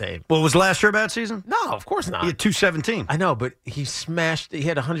look the same. Well, was last year a bad season? No, of course not. He had 217. I know, but he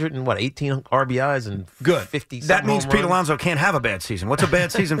had 118 RBIs and good 50. That means home Pete runs. Alonso can't have a bad season. What's a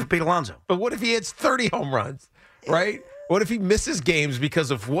bad season for Pete Alonso? But what if he hits 30 home runs, right? What if he misses games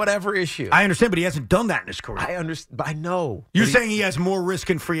because of whatever issue? I understand, but he hasn't done that in his career. I understand, but I know. You're saying he has more risk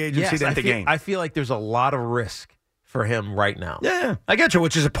in free agency than the game. I feel like there's a lot of risk for him right now. Yeah, I get you,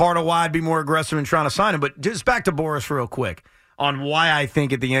 which is a part of why I'd be more aggressive in trying to sign him. But just back to Boras real quick on why I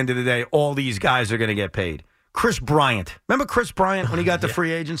think at the end of the day, all these guys are going to get paid. Chris Bryant. Remember Chris Bryant when he got the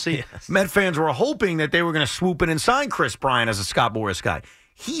free agency? Yes. Met fans were hoping that they were going to swoop in and sign Chris Bryant as a Scott Boras guy.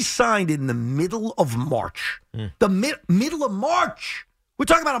 He signed in the middle of March. The middle of March. We're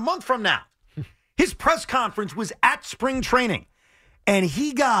talking about a month from now. His press conference was at spring training, and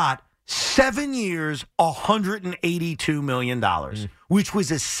he got 7 years, $182 million, which was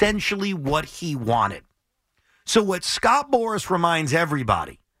essentially what he wanted. So what Scott Boras reminds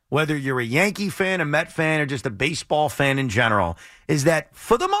everybody, whether you're a Yankee fan, a Met fan, or just a baseball fan in general, is that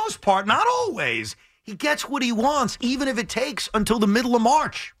for the most part, not always, he gets what he wants, even if it takes until the middle of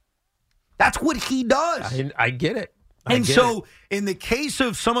March. That's what he does. I get it. In the case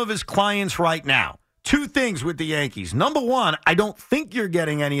of some of his clients right now, two things with the Yankees. Number one, I don't think you're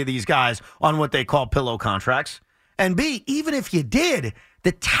getting any of these guys on what they call pillow contracts. And B, even if you did,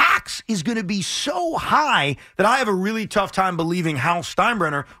 the tax is going to be so high that I have a really tough time believing Hal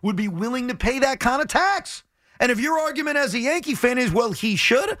Steinbrenner would be willing to pay that kind of tax. And if your argument as a Yankee fan is, well, he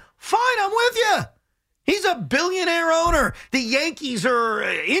should, fine, I'm with you. He's a billionaire owner. The Yankees are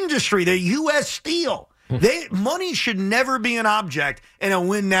industry. They're U.S. Steel. Money should never be an object in a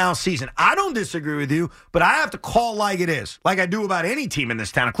win-now season. I don't disagree with you, but I have to call like it is, like I do about any team in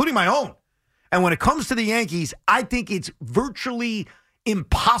this town, including my own. And when it comes to the Yankees, I think it's virtually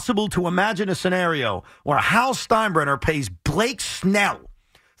impossible to imagine a scenario where Hal Steinbrenner pays Blake Snell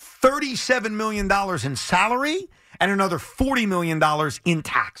 $37 million in salary and another $40 million in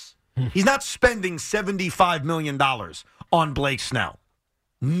tax. He's not spending $75 million on Blake Snell.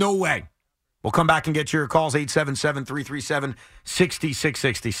 No way. We'll come back and get your calls,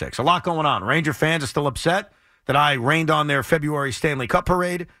 877-337-6666. A lot going on. Ranger fans are still upset that I rained on their February Stanley Cup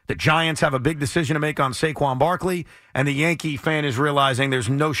parade. The Giants have a big decision to make on Saquon Barkley. And the Yankee fan is realizing there's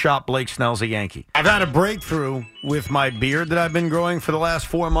no shot Blake Snell's a Yankee. I've had a breakthrough with my beard that I've been growing for the last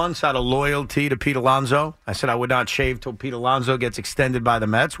 4 months out of loyalty to Pete Alonso. I said I would not shave till Pete Alonso gets extended by the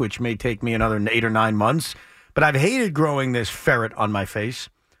Mets, which may take me another 8 or 9 months. But I've hated growing this ferret on my face.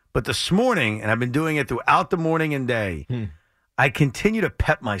 But this morning, and I've been doing it throughout the morning and day, I continue to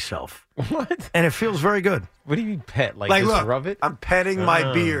pet myself. What? And it feels very good. What do you mean pet? Like just look, rub it? I'm petting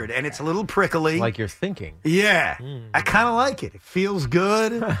my beard, and it's a little prickly. Like you're thinking. Yeah. I kind of like it. It feels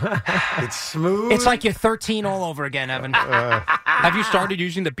good. It's smooth. It's like you're 13 all over again, Evan. Have you started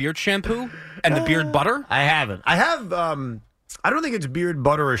using the beard shampoo and the beard butter? I haven't. I have, I don't think it's beard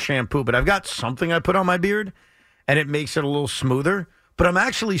butter or shampoo, but I've got something I put on my beard, and it makes it a little smoother. But I'm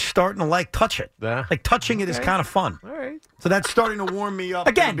actually starting to touch it. Like touching it is kind of fun. All right. So that's starting to warm me up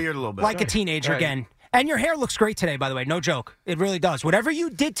again, to the beard a little bit. Like a teenager again. And your hair looks great today, by the way. No joke. It really does. Whatever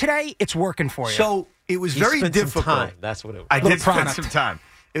you did today, it's working for you. So it was very difficult. Some time. That's what it was. I did spend some time.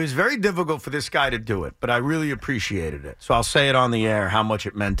 It was very difficult for this guy to do it, but I really appreciated it. So I'll say it on the air how much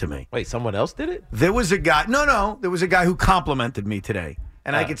it meant to me. Wait, someone else did it? There was a guy. No. There was a guy who complimented me today.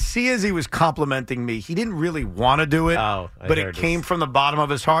 And I could see as he was complimenting me, he didn't really want to do it, but it came from the bottom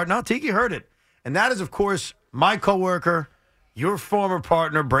of his heart. No, Tiki heard it. And that is, of course, my coworker, your former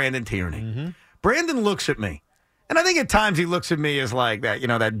partner, Brandon Tierney. Mm-hmm. Brandon looks at me. And I think at times he looks at me as like that,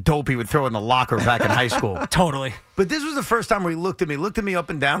 that dope he would throw in the locker back in high school. Totally. But this was the first time where he looked at me up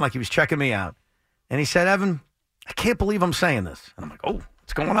and down like he was checking me out. And he said, Evan, I can't believe I'm saying this. And I'm like, oh,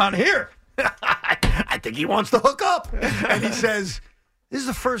 what's going on here? I think he wants to hook up. And he says, this is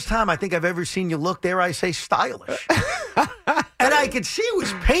the first time I think I've ever seen you look, dare I say, stylish. And I could see it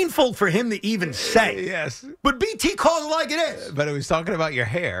was painful for him to even say. Yes. But BT calls it like it is. But he was talking about your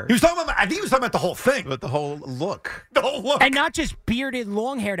hair. I think he was talking about the whole thing. But the whole look. The whole look. And not just bearded,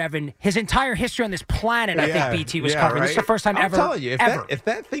 long-haired Evan. His entire history on this planet, I think BT was covering. Right? This is the first time I'm ever. telling you, ever. if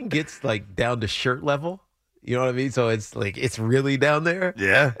that thing gets down to shirt level, you know what I mean? So it's it's really down there.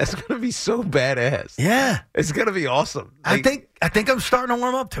 Yeah. It's going to be so badass. Yeah. It's going to be awesome. I think I'm starting to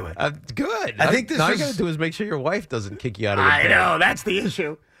warm up to it. Good. I think all you got to do is make sure your wife doesn't kick you out of the bed. I know. That's the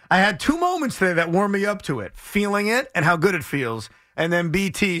issue. I had 2 moments today that warmed me up to it. Feeling it and how good it feels. And then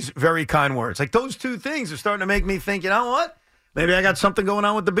BT's very kind words. Like those 2 things are starting to make me think, you know what? Maybe I got something going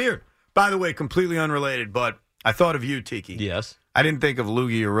on with the beard. By the way, completely unrelated, but I thought of you, Tiki. Yes. I didn't think of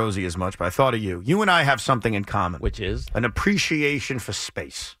Loogie or Rosie as much, but I thought of you. You and I have something in common. Which is? An appreciation for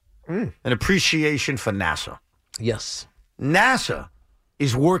space. An appreciation for NASA. Yes. NASA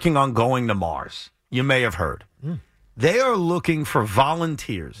is working on going to Mars. You may have heard. They are looking for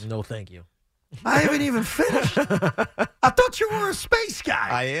volunteers. No, thank you. I haven't even finished. I thought you were a space guy.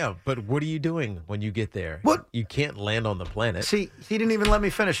 I am. But what are you doing when you get there? What? You can't land on the planet. See, he didn't even let me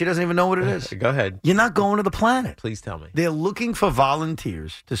finish. He doesn't even know what it is. Go ahead. You're not going to the planet. Please tell me. They're looking for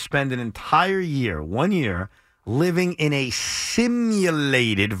volunteers to spend an entire year, 1 year, living in a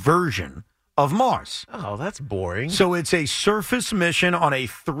simulated version of Mars. Oh, that's boring. So it's a surface mission on a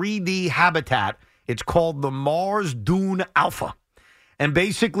 3D habitat. It's called the Mars Dune Alpha. And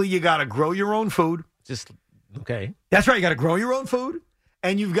basically, you got to grow your own food. Okay. That's right. You got to grow your own food.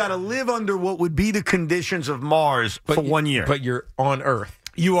 And you've got to live under what would be the conditions of Mars for 1 year. But you're on Earth.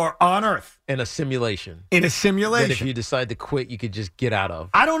 You are on Earth. In a simulation. In a simulation. That if you decide to quit, you could just get out of.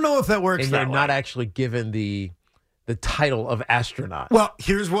 I don't know if that works and that you're way. not actually given the the title of astronaut. Well,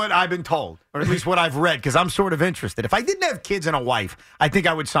 here's what I've been told, or at least what I've read, because I'm sort of interested. If I didn't have kids and a wife, I think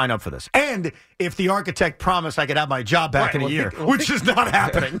I would sign up for this. And if the architect promised I could have my job back in a year, which is not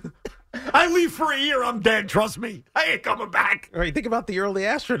happening. I leave for a year, I'm dead. Trust me. I ain't coming back. All right, think about the early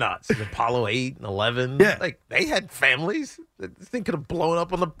astronauts, Apollo 8 and 11. Yeah. Like, they had families. This thing could have blown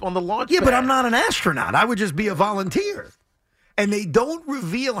up on the launch Yeah, pad. but I'm not an astronaut. I would just be a volunteer. And they don't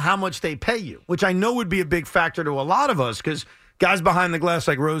reveal how much they pay you, which I know would be a big factor to a lot of us because guys behind the glass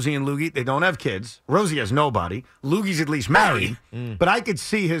like Rosie and Loogie, they don't have kids. Rosie has nobody. Loogie's at least married. But I could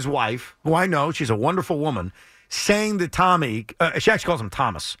see his wife, who I know, she's a wonderful woman, saying to Tommy, she actually calls him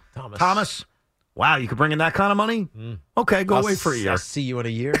Thomas. Thomas, wow, you could bring in that kind of money? Okay, go away for a year. I'll see you in a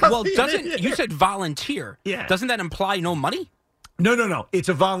year. Well, you said volunteer. Yeah. Doesn't that imply no money? No. It's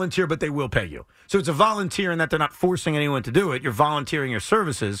a volunteer, but they will pay you. So it's a volunteer in that they're not forcing anyone to do it. You're volunteering your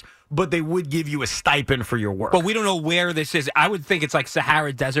services, but they would give you a stipend for your work. But we don't know where this is. I would think it's like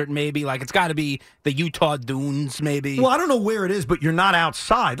Sahara Desert, maybe. Like it's got to be the Utah dunes, maybe. Well, I don't know where it is, but you're not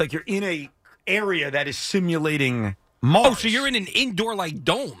outside. Like you're in a area that is simulating Mars. Oh, so you're in an indoor like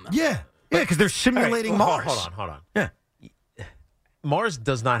dome. Yeah, because they're simulating Mars. Hold on. Yeah. Mars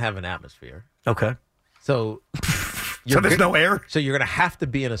does not have an atmosphere. Okay. So there's no air? So you're going to have to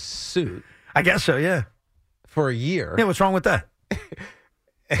be in a suit I guess so, yeah. for a year. Yeah, what's wrong with that?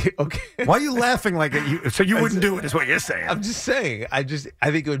 Okay. Why are you laughing like it? So you wouldn't do it is what you're saying. I'm just saying. I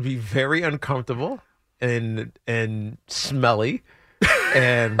think it would be very uncomfortable and smelly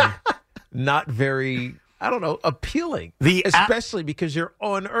and not very, I don't know, appealing. Especially because you're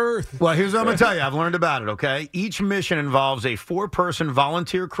on Earth. Well, here's what I'm going to tell you. I've learned about it, okay? Each mission involves a 4-person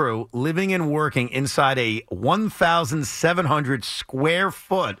volunteer crew living and working inside a 1,700 square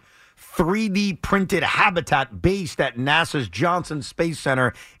foot 3D printed habitat based at NASA's Johnson Space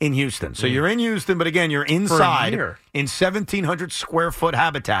Center in Houston. So you're in Houston, but again, you're inside in 1,700 square foot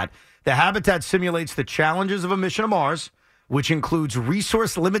habitat. The habitat simulates the challenges of a mission to Mars, which includes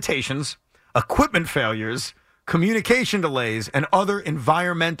resource limitations, equipment failures, communication delays, and other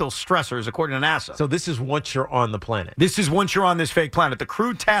environmental stressors, according to NASA. So this is once you're on the planet. This is once you're on this fake planet. The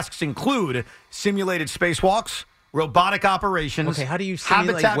crew tasks include simulated spacewalks, robotic operations, Okay, how do you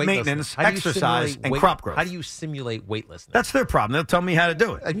simulate habitat weightlessness? maintenance, How do you exercise, simulate and weight- crop growth. How do you simulate weightlessness? That's their problem. They'll tell me how to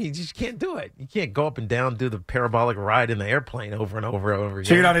do it. I mean, you just can't do it. You can't go up and down, do the parabolic ride in the airplane over and over and over again.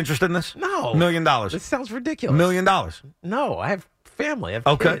 So you're not interested in this? No. $1 million. This sounds ridiculous. $1 million. No, I have family. I have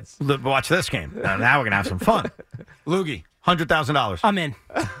Okay. kids. Watch this game. Now we're going to have some fun. Loogie, $100,000. I'm in.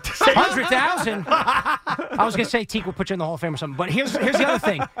 100,000. I was gonna say Teak will put you in the Hall of Fame or something, but here's the other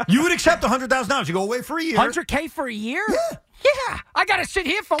thing. You would accept $100,000. You go away for a year. 100K for a year? Yeah. I got to sit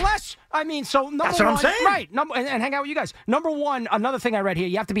here for less. I mean, so number That's what I'm one, saying. right? And hang out with you guys. Number one, another thing I read here: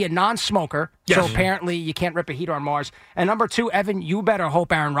 you have to be a non-smoker. Yes. So apparently, you can't rip a heater on Mars. And number two, Evan, you better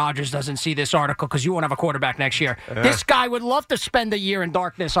hope Aaron Rodgers doesn't see this article because you won't have a quarterback next year. This guy would love to spend a year in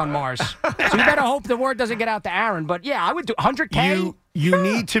darkness on Mars. So you better hope the word doesn't get out to Aaron. But yeah, I would do 100K. You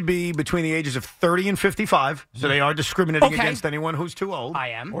need to be between the ages of 30 and 55, so they are discriminating Okay. against anyone who's too old. I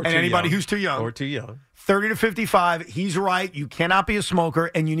am. And anybody who's too young. Or too young. 30 to 55, he's right. You cannot be a smoker,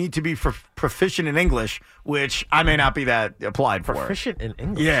 and you need to be proficient in English, which I may not be that applied for. Proficient in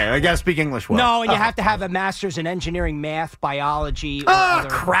English. Yeah, I got to speak English well. No, and you have to have a master's in engineering, math, biology. Or other.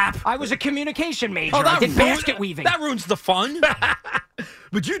 Crap. I was a communication major. Oh, I did basket weaving. That ruins the fun.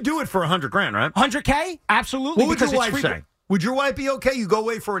 But you do it for $100,000, right? 100K? Absolutely. What would because your it's wife free- say? Would your wife be okay? You go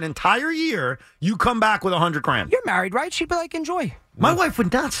away for an entire year, you come back with $100,000. You're married, right? She'd be like, enjoy. My wife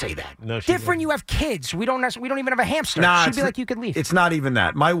would not say that. No, she Different. You have kids. We don't even have a hamster. Nah, She'd it's be like, you could leave. It's not even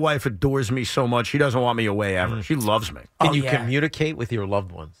that. My wife adores me so much. She doesn't want me away ever. She loves me. Can you communicate with your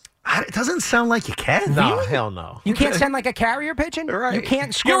loved ones? It doesn't sound like you can. No, Really? hell no. You can't send like a carrier pigeon? Right. You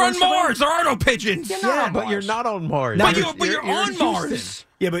can't score You're on Mars. There are no pigeons. You're not Yeah, on but Mars. you're not on Mars. No, But you're on Mars.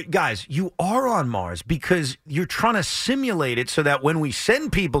 Yeah, but guys, you are on Mars because you're trying to simulate it so that when we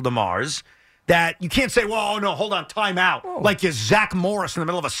send people to Mars, that you can't say, well, oh, no, hold on, time out. Like you're Zach Morris in the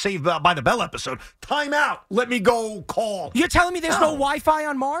middle of a Saved by the Bell episode. Time out. Let me go call. You're telling me there's no Wi-Fi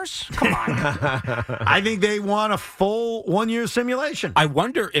on Mars? Come on. I think they want a full 1-year simulation. I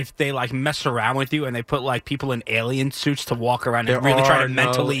wonder if they like mess around with you and they put like people in alien suits to walk around There and really try to are no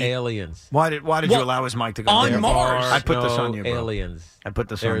mentally. aliens. Why did you Well, allow his mic to go on there? Mars. I put this No on you, bro. aliens. I put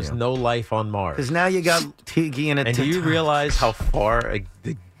this There on is you. no life on Mars. Because now you got Tiggy and a And do you realize how far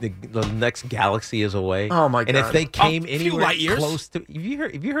the next galaxy is away? Oh, my And if God. they came A few anywhere light years. close to,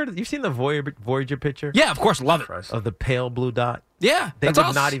 you've seen the Voyager picture? Yeah, of course, love it. Of the pale blue dot. Yeah, They that's would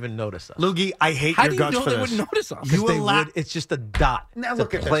us. not even notice us. Loogie, I hate How your do you guts know for they this. wouldn't notice us? You They allow- would, it's just a dot. Now It's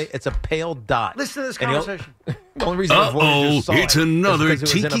look a at this. It's a pale dot. Listen to this And you'll- conversation. The only reason the Voyagers saw it's it another is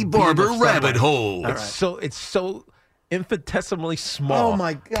because it was in a Tiki beam of Barber sunlight. rabbit hole. It's so infinitesimally small. Oh,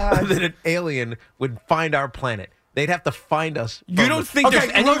 my God. That an alien would find our planet. They'd have to find us. You don't think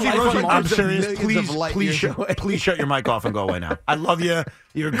there's any Rosie, life Rosie, on I'm Mars? serious. Please, please shut your mic off and go away now. I love you.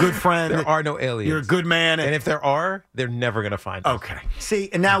 You're a good friend. There are no aliens. You're a good man. And if there are, they're never going to find us. Okay. See,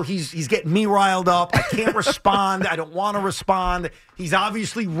 and now he's getting me riled up. I can't respond. I don't want to respond. He's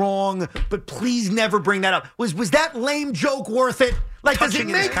obviously wrong, but please never bring that up. Was that lame joke worth it? Like, does it Touching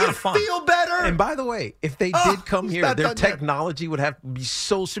it is make kinda you fun. feel better? And by the way, if they did come he's here, not their done yet. technology would have to be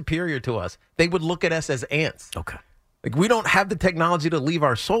so superior to us. They would look at us as ants. Okay. Like, we don't have the technology to leave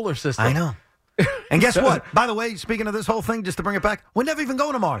our solar system. I know. And guess what? By the way, speaking of this whole thing, just to bring it back, we're never even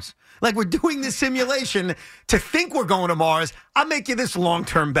going to Mars. Like, we're doing this simulation to think we're going to Mars. I'll make you this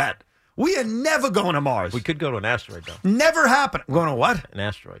long-term bet. We are never going to Mars. We could go to an asteroid, though. Never happen. Going to what? An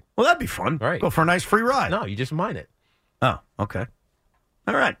asteroid. Well, that'd be fun. Right. Go for a nice free ride. No, you just mine it. Oh, okay.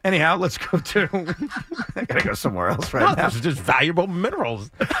 All right. Anyhow, let's go to... I got to go somewhere else right No, now. there's just valuable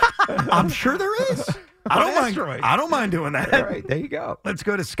minerals. I'm sure there is. I don't mind doing that. All right, there you go. Let's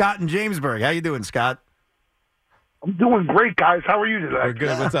go to Scott in Jamesburg. How you doing, Scott? I'm doing great, guys. How are you today? We're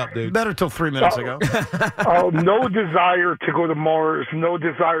good. What's up, dude? Better till 3 minutes ago. No desire to go to Mars. No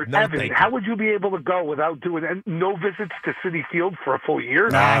desire. No, Evan, thank how you. would you be able to go without doing and no visits to Citi Field for a full year?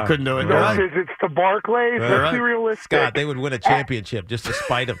 Nah, I couldn't do it. No You're right. visits to Barclays. All Let's right. be realistic. Scott, they would win a championship just to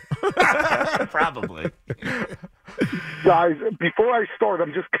spite him. Probably. Guys, before I start,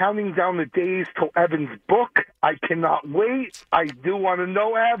 I'm just counting down the days till Evan's book. I cannot wait. I do want to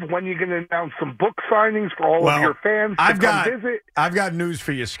know, Ev, when you're going to announce some book signings for all of your fans to come visit. I've got news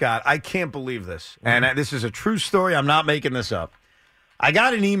for you, Scott. I can't believe this. And this is a true story. I'm not making this up. I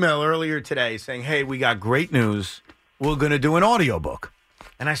got an email earlier today saying, hey, we got great news. We're going to do an audiobook.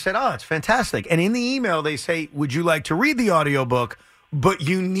 And I said, oh, it's fantastic. And in the email, they say, would you like to read the audiobook? But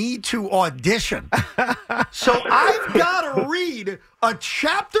you need to audition. So I've got to read a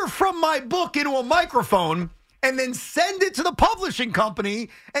chapter from my book into a microphone and then send it to the publishing company.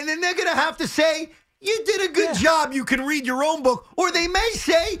 And then they're going to have to say, you did a good job. You can read your own book. Or they may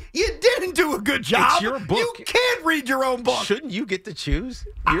say, you didn't do a good job. It's your book. You can't read your own book. Shouldn't you get to choose?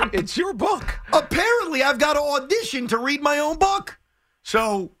 It's your book. Apparently, I've got to audition to read my own book.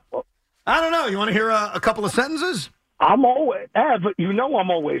 So, I don't know. You want to hear a couple of sentences? I'm always, Ev, you know I'm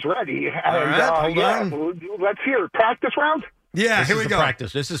always ready. All right, hold on. Let's hear it. Practice round? Yeah, This here is we the go.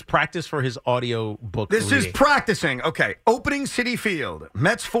 practice. This is practice for his audio book This reading. is practicing. Okay. Opening Citi Field.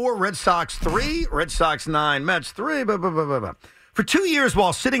 Mets 4, Red Sox 3, Red Sox 9, Mets 3. Blah, blah, blah, blah, blah. For 2 years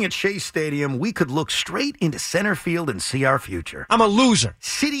while sitting at Shea Stadium, we could look straight into center field and see our future. I'm a loser.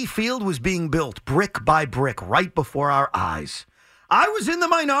 Citi Field was being built brick by brick right before our eyes. I was in the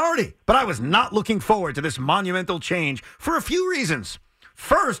minority, but I was not looking forward to this monumental change for a few reasons.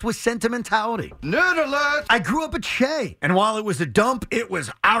 First was sentimentality. Nerd alert. I grew up at Shea, and while it was a dump, it was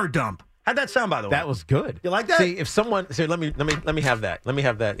our dump. How'd that sound, by the way? That was good. You like that? See, if someone, so let me have that. Let me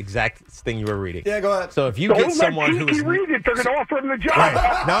have that exact thing you were reading. Yeah, go ahead. So if you Don't get someone let who Tiki is read it. They're going to offer him the job.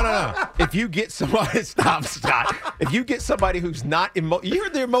 Right. No. If you get somebody, stop, Scott. If you get somebody who's not you hear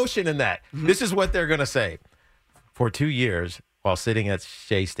the emotion in that. Mm-hmm. This is what they're going to say. For 2 years, while sitting at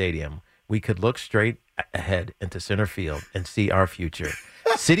Shea Stadium, we could look straight ahead into center field and see our future.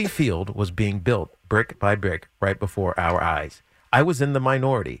 Citi Field was being built brick by brick right before our eyes. I was in the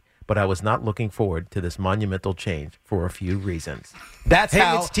minority, but I was not looking forward to this monumental change for a few reasons. That's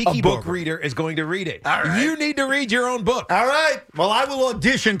how it's Tiki a book Barber. reader is going to read it. All right. You need to read your own book. All right. Well, I will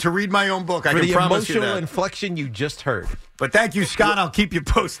audition to read my own book. I For can the promise you emotional that. inflection you just heard. But thank you, Scott. I'll keep you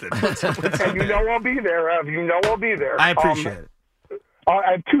posted. And you know I'll be there, Ev. You know I'll be there. I appreciate it.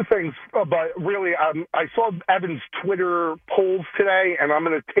 I have two things, but really, I saw Evan's Twitter polls today, and I'm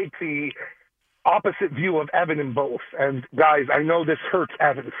going to take the opposite view of Evan in both. And, guys, I know this hurts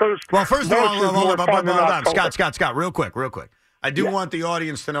Evan. First of all, hold on. Scott. Scott, real quick. I do want the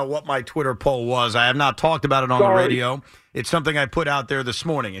audience to know what my Twitter poll was. I have not talked about it on the radio. It's something I put out there this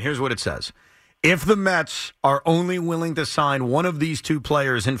morning, and here's what it says. If the Mets are only willing to sign one of these two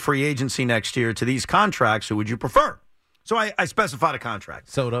players in free agency next year to these contracts, who would you prefer? So I specified a contract.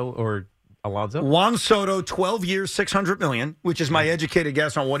 Soto or Alonso? Juan Soto, 12 years, $600 million, which is my educated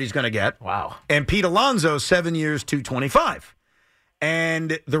guess on what he's going to get. Wow. And Pete Alonso, 7 years, $225.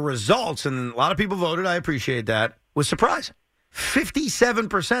 And the results, and a lot of people voted, I appreciate that, was surprising.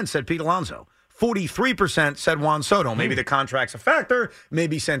 57% said Pete Alonso. 43% said Juan Soto. Maybe the contract's a factor.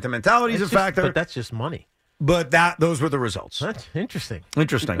 Maybe sentimentality's a factor. But that's just money. But those were the results. That's interesting.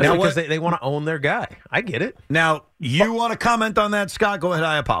 Interesting. Now, Now, because they want to own their guy. I get it. Now, you want to comment on that, Scott? Go ahead.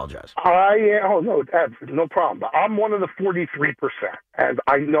 I apologize. No problem. I'm one of the 43%, and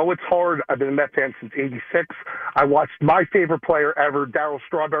I know it's hard. I've been a Met fan since '86. I watched my favorite player ever, Darryl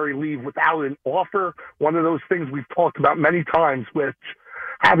Strawberry, leave without an offer. One of those things we've talked about many times, which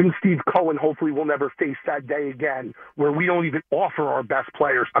having Steve Cohen, hopefully we'll never face that day again, where we don't even offer our best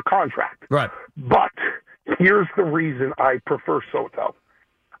players a contract. Right. But here's the reason I prefer Soto.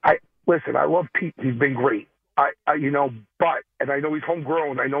 Listen, I love Pete. He's been great. And I know he's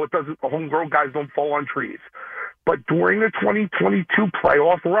homegrown. I know homegrown guys don't fall on trees. But during the 2022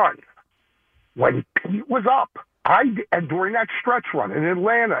 playoff run, when Pete was up, and during that stretch run in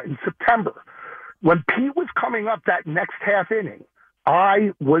Atlanta in September, when Pete was coming up that next half inning,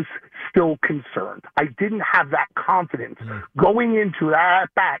 I was still concerned. I didn't have that confidence going into that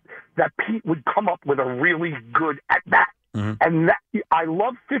at-bat that Pete would come up with a really good at-bat. Mm-hmm. And I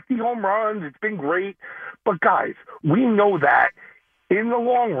love 50 home runs. It's been great. But, guys, we know that in the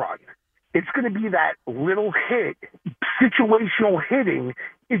long run, it's going to be that little hit, situational hitting,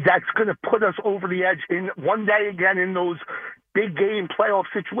 that's going to put us over the edge in one day again in those big game playoff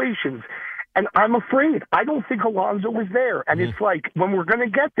situations. And I'm afraid. I don't think Alonso is there. And it's like, when we're going to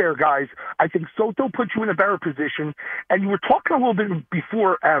get there, guys, I think Soto puts you in a better position. And you were talking a little bit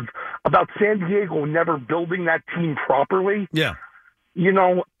before, Ev, about San Diego never building that team properly. Yeah.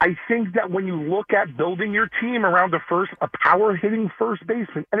 I think that when you look at building your team around a power-hitting first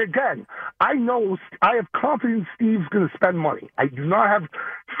baseman, and again, I have confidence Steve's going to spend money. I do not have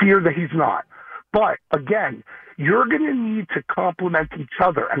fear that he's not. But, again, you're going to need to complement each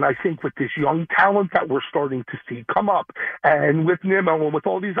other. And I think with this young talent that we're starting to see come up, and with Nimmo and with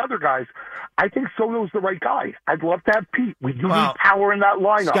all these other guys, I think Soto's the right guy. I'd love to have Pete. We do need power in that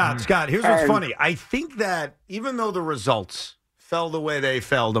lineup. Scott, here's what's funny. I think that even though the results fell the way they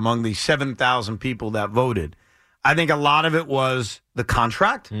fell among the 7,000 people that voted, I think a lot of it was the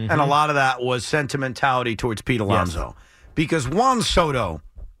contract, and a lot of that was sentimentality towards Pete Alonso. Yes. Because Juan Soto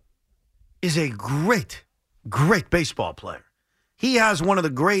is a great baseball player. He has one of the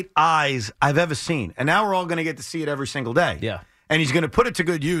great eyes I've ever seen. And now we're all going to get to see it every single day. Yeah. And he's going to put it to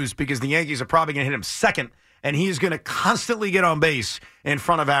good use because the Yankees are probably going to hit him second, and he's going to constantly get on base in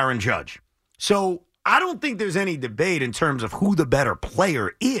front of Aaron Judge. So I don't think there's any debate in terms of who the better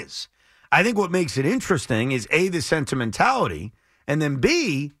player is. I think what makes it interesting is, A, the sentimentality, and then,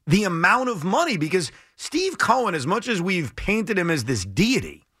 B, the amount of money. Because Steve Cohen, as much as we've painted him as this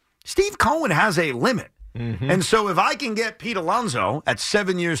deity, Steve Cohen has a limit. And so if I can get Pete Alonso at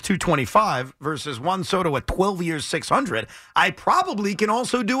 7 years, $225 versus Juan Soto at 12 years, $600, I probably can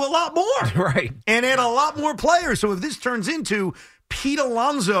also do a lot more. Right. And add a lot more players. So if this turns into Pete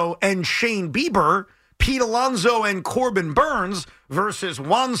Alonso and Shane Bieber, Pete Alonso and Corbin Burns versus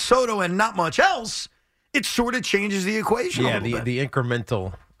Juan Soto and not much else, it sort of changes the equation. Yeah, the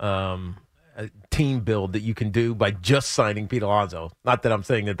incremental team build that you can do by just signing Pete Alonso. Not that I'm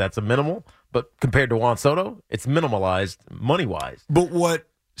saying that that's a minimal, but compared to Juan Soto, it's minimalized money-wise. But what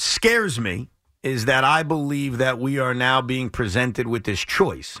scares me is that I believe that we are now being presented with this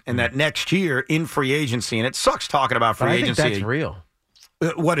choice, and that next year in free agency, and it sucks talking about free agency. I think that's real.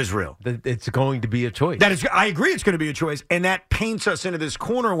 What is real? It's going to be a choice. I agree it's going to be a choice, and that paints us into this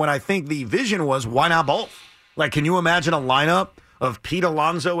corner when I think the vision was, why not both? Like, can you imagine a lineup of Pete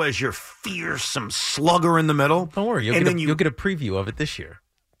Alonso as your fearsome slugger in the middle? Don't worry, you'll get a preview of it this year.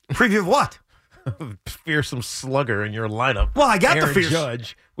 Preview of what? Fearsome slugger in your lineup. Well, I got Aaron the fearsome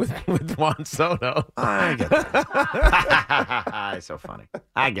Judge with Juan Soto. I get that. It's so funny.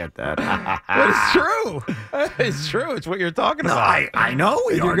 I get that. But it's true. It's true. It's what you're talking about. I know.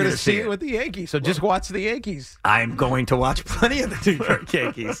 You're going to see it with the Yankees, so just watch the Yankees. I'm going to watch plenty of the New York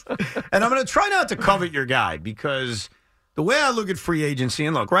Yankees. And I'm going to try not to covet your guy because the way I look at free agency,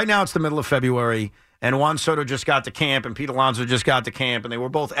 and look, right now it's the middle of February, and Juan Soto just got to camp, and Pete Alonso just got to camp, and they were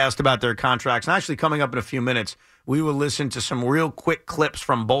both asked about their contracts. And actually, coming up in a few minutes, we will listen to some real quick clips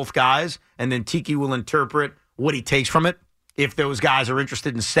from both guys, and then Tiki will interpret what he takes from it, if those guys are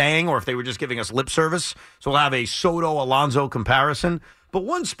interested in staying or if they were just giving us lip service. So we'll have a Soto-Alonso comparison. But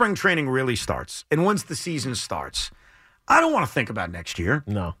once spring training really starts, and once the season starts, I don't want to think about next year.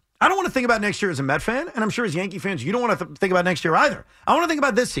 No. I don't want to think about next year as a Met fan, and I'm sure as Yankee fans, you don't want to think about next year either. I want to think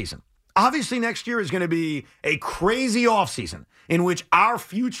about this season. Obviously, next year is going to be a crazy offseason in which our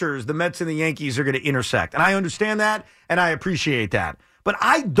futures, the Mets and the Yankees, are going to intersect. And I understand that, and I appreciate that. But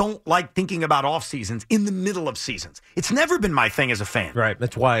I don't like thinking about off seasons in the middle of seasons. It's never been my thing as a fan. Right.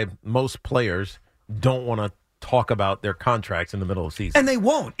 That's why most players don't want to talk about their contracts in the middle of the season. And they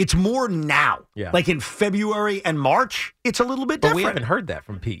won't. It's more now. Yeah. Like in February and March, it's a little bit But different. we haven't heard that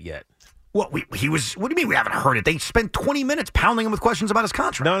from Pete yet. What do you mean we haven't heard it? They spent 20 minutes pounding him with questions about his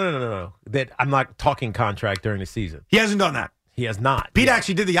contract. No. That I'm not talking contract during the season. He hasn't done that. He has not. Pete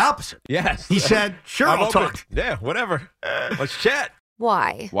actually did the opposite. Yes. He said, sure, I'm I'll open. talk. Yeah, whatever. Let's chat.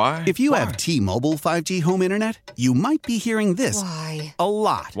 Why? Why? If you have T-Mobile 5G home internet, you might be hearing this Why? a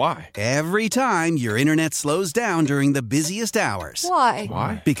lot. Why? Every time your internet slows down during the busiest hours. Why?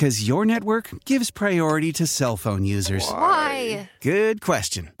 Why? Because your network gives priority to cell phone users. Why? Good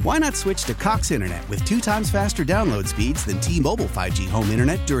question. Why not switch to Cox Internet with 2 times faster download speeds than T-Mobile 5G home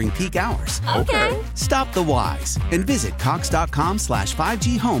internet during peak hours? Okay. Stop the whys and visit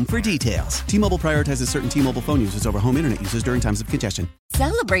cox.com/5G home for details. T-Mobile prioritizes certain T-Mobile phone users over home internet users during times of congestion.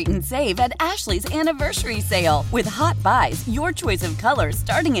 Celebrate and save at Ashley's Anniversary Sale. With Hot Buys, your choice of colors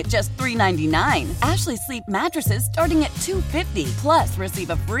starting at just $3.99. Ashley Sleep mattresses starting at $2.50. Plus, receive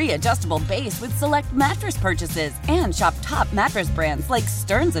a free adjustable base with select mattress purchases. And shop top mattress brands like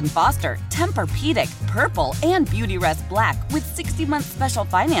Stearns & Foster, Tempur-Pedic, Purple, and Beautyrest Black with 60-month special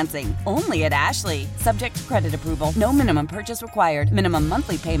financing. Only at Ashley. Subject to credit approval. No minimum purchase required. Minimum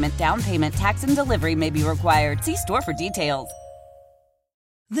monthly payment, down payment, tax, and delivery may be required. See store for details.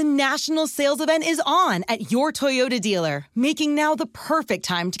 The national sales event is on at your Toyota dealer, making now the perfect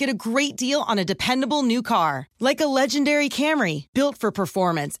time to get a great deal on a dependable new car. Like a legendary Camry, built for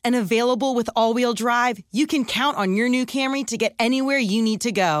performance and available with all-wheel drive, you can count on your new Camry to get anywhere you need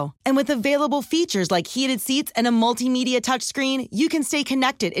to go. And with available features like heated seats and a multimedia touchscreen, you can stay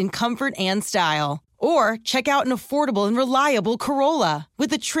connected in comfort and style. Or check out an affordable and reliable Corolla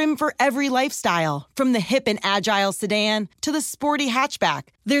with a trim for every lifestyle, from the hip and agile sedan to the sporty hatchback.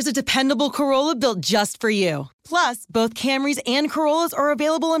 There's a dependable Corolla built just for you. Plus, both Camrys and Corollas are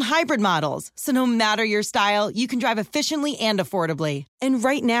available in hybrid models, so no matter your style, you can drive efficiently and affordably. And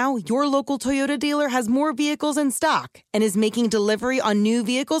right now, your local Toyota dealer has more vehicles in stock and is making delivery on new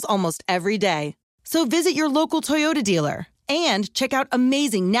vehicles almost every day. So visit your local Toyota dealer. And check out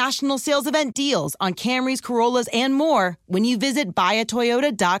amazing national sales event deals on Camrys, Corollas, and more when you visit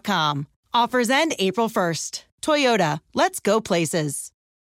buyatoyota.com. Offers end April 1st. Toyota, let's go places.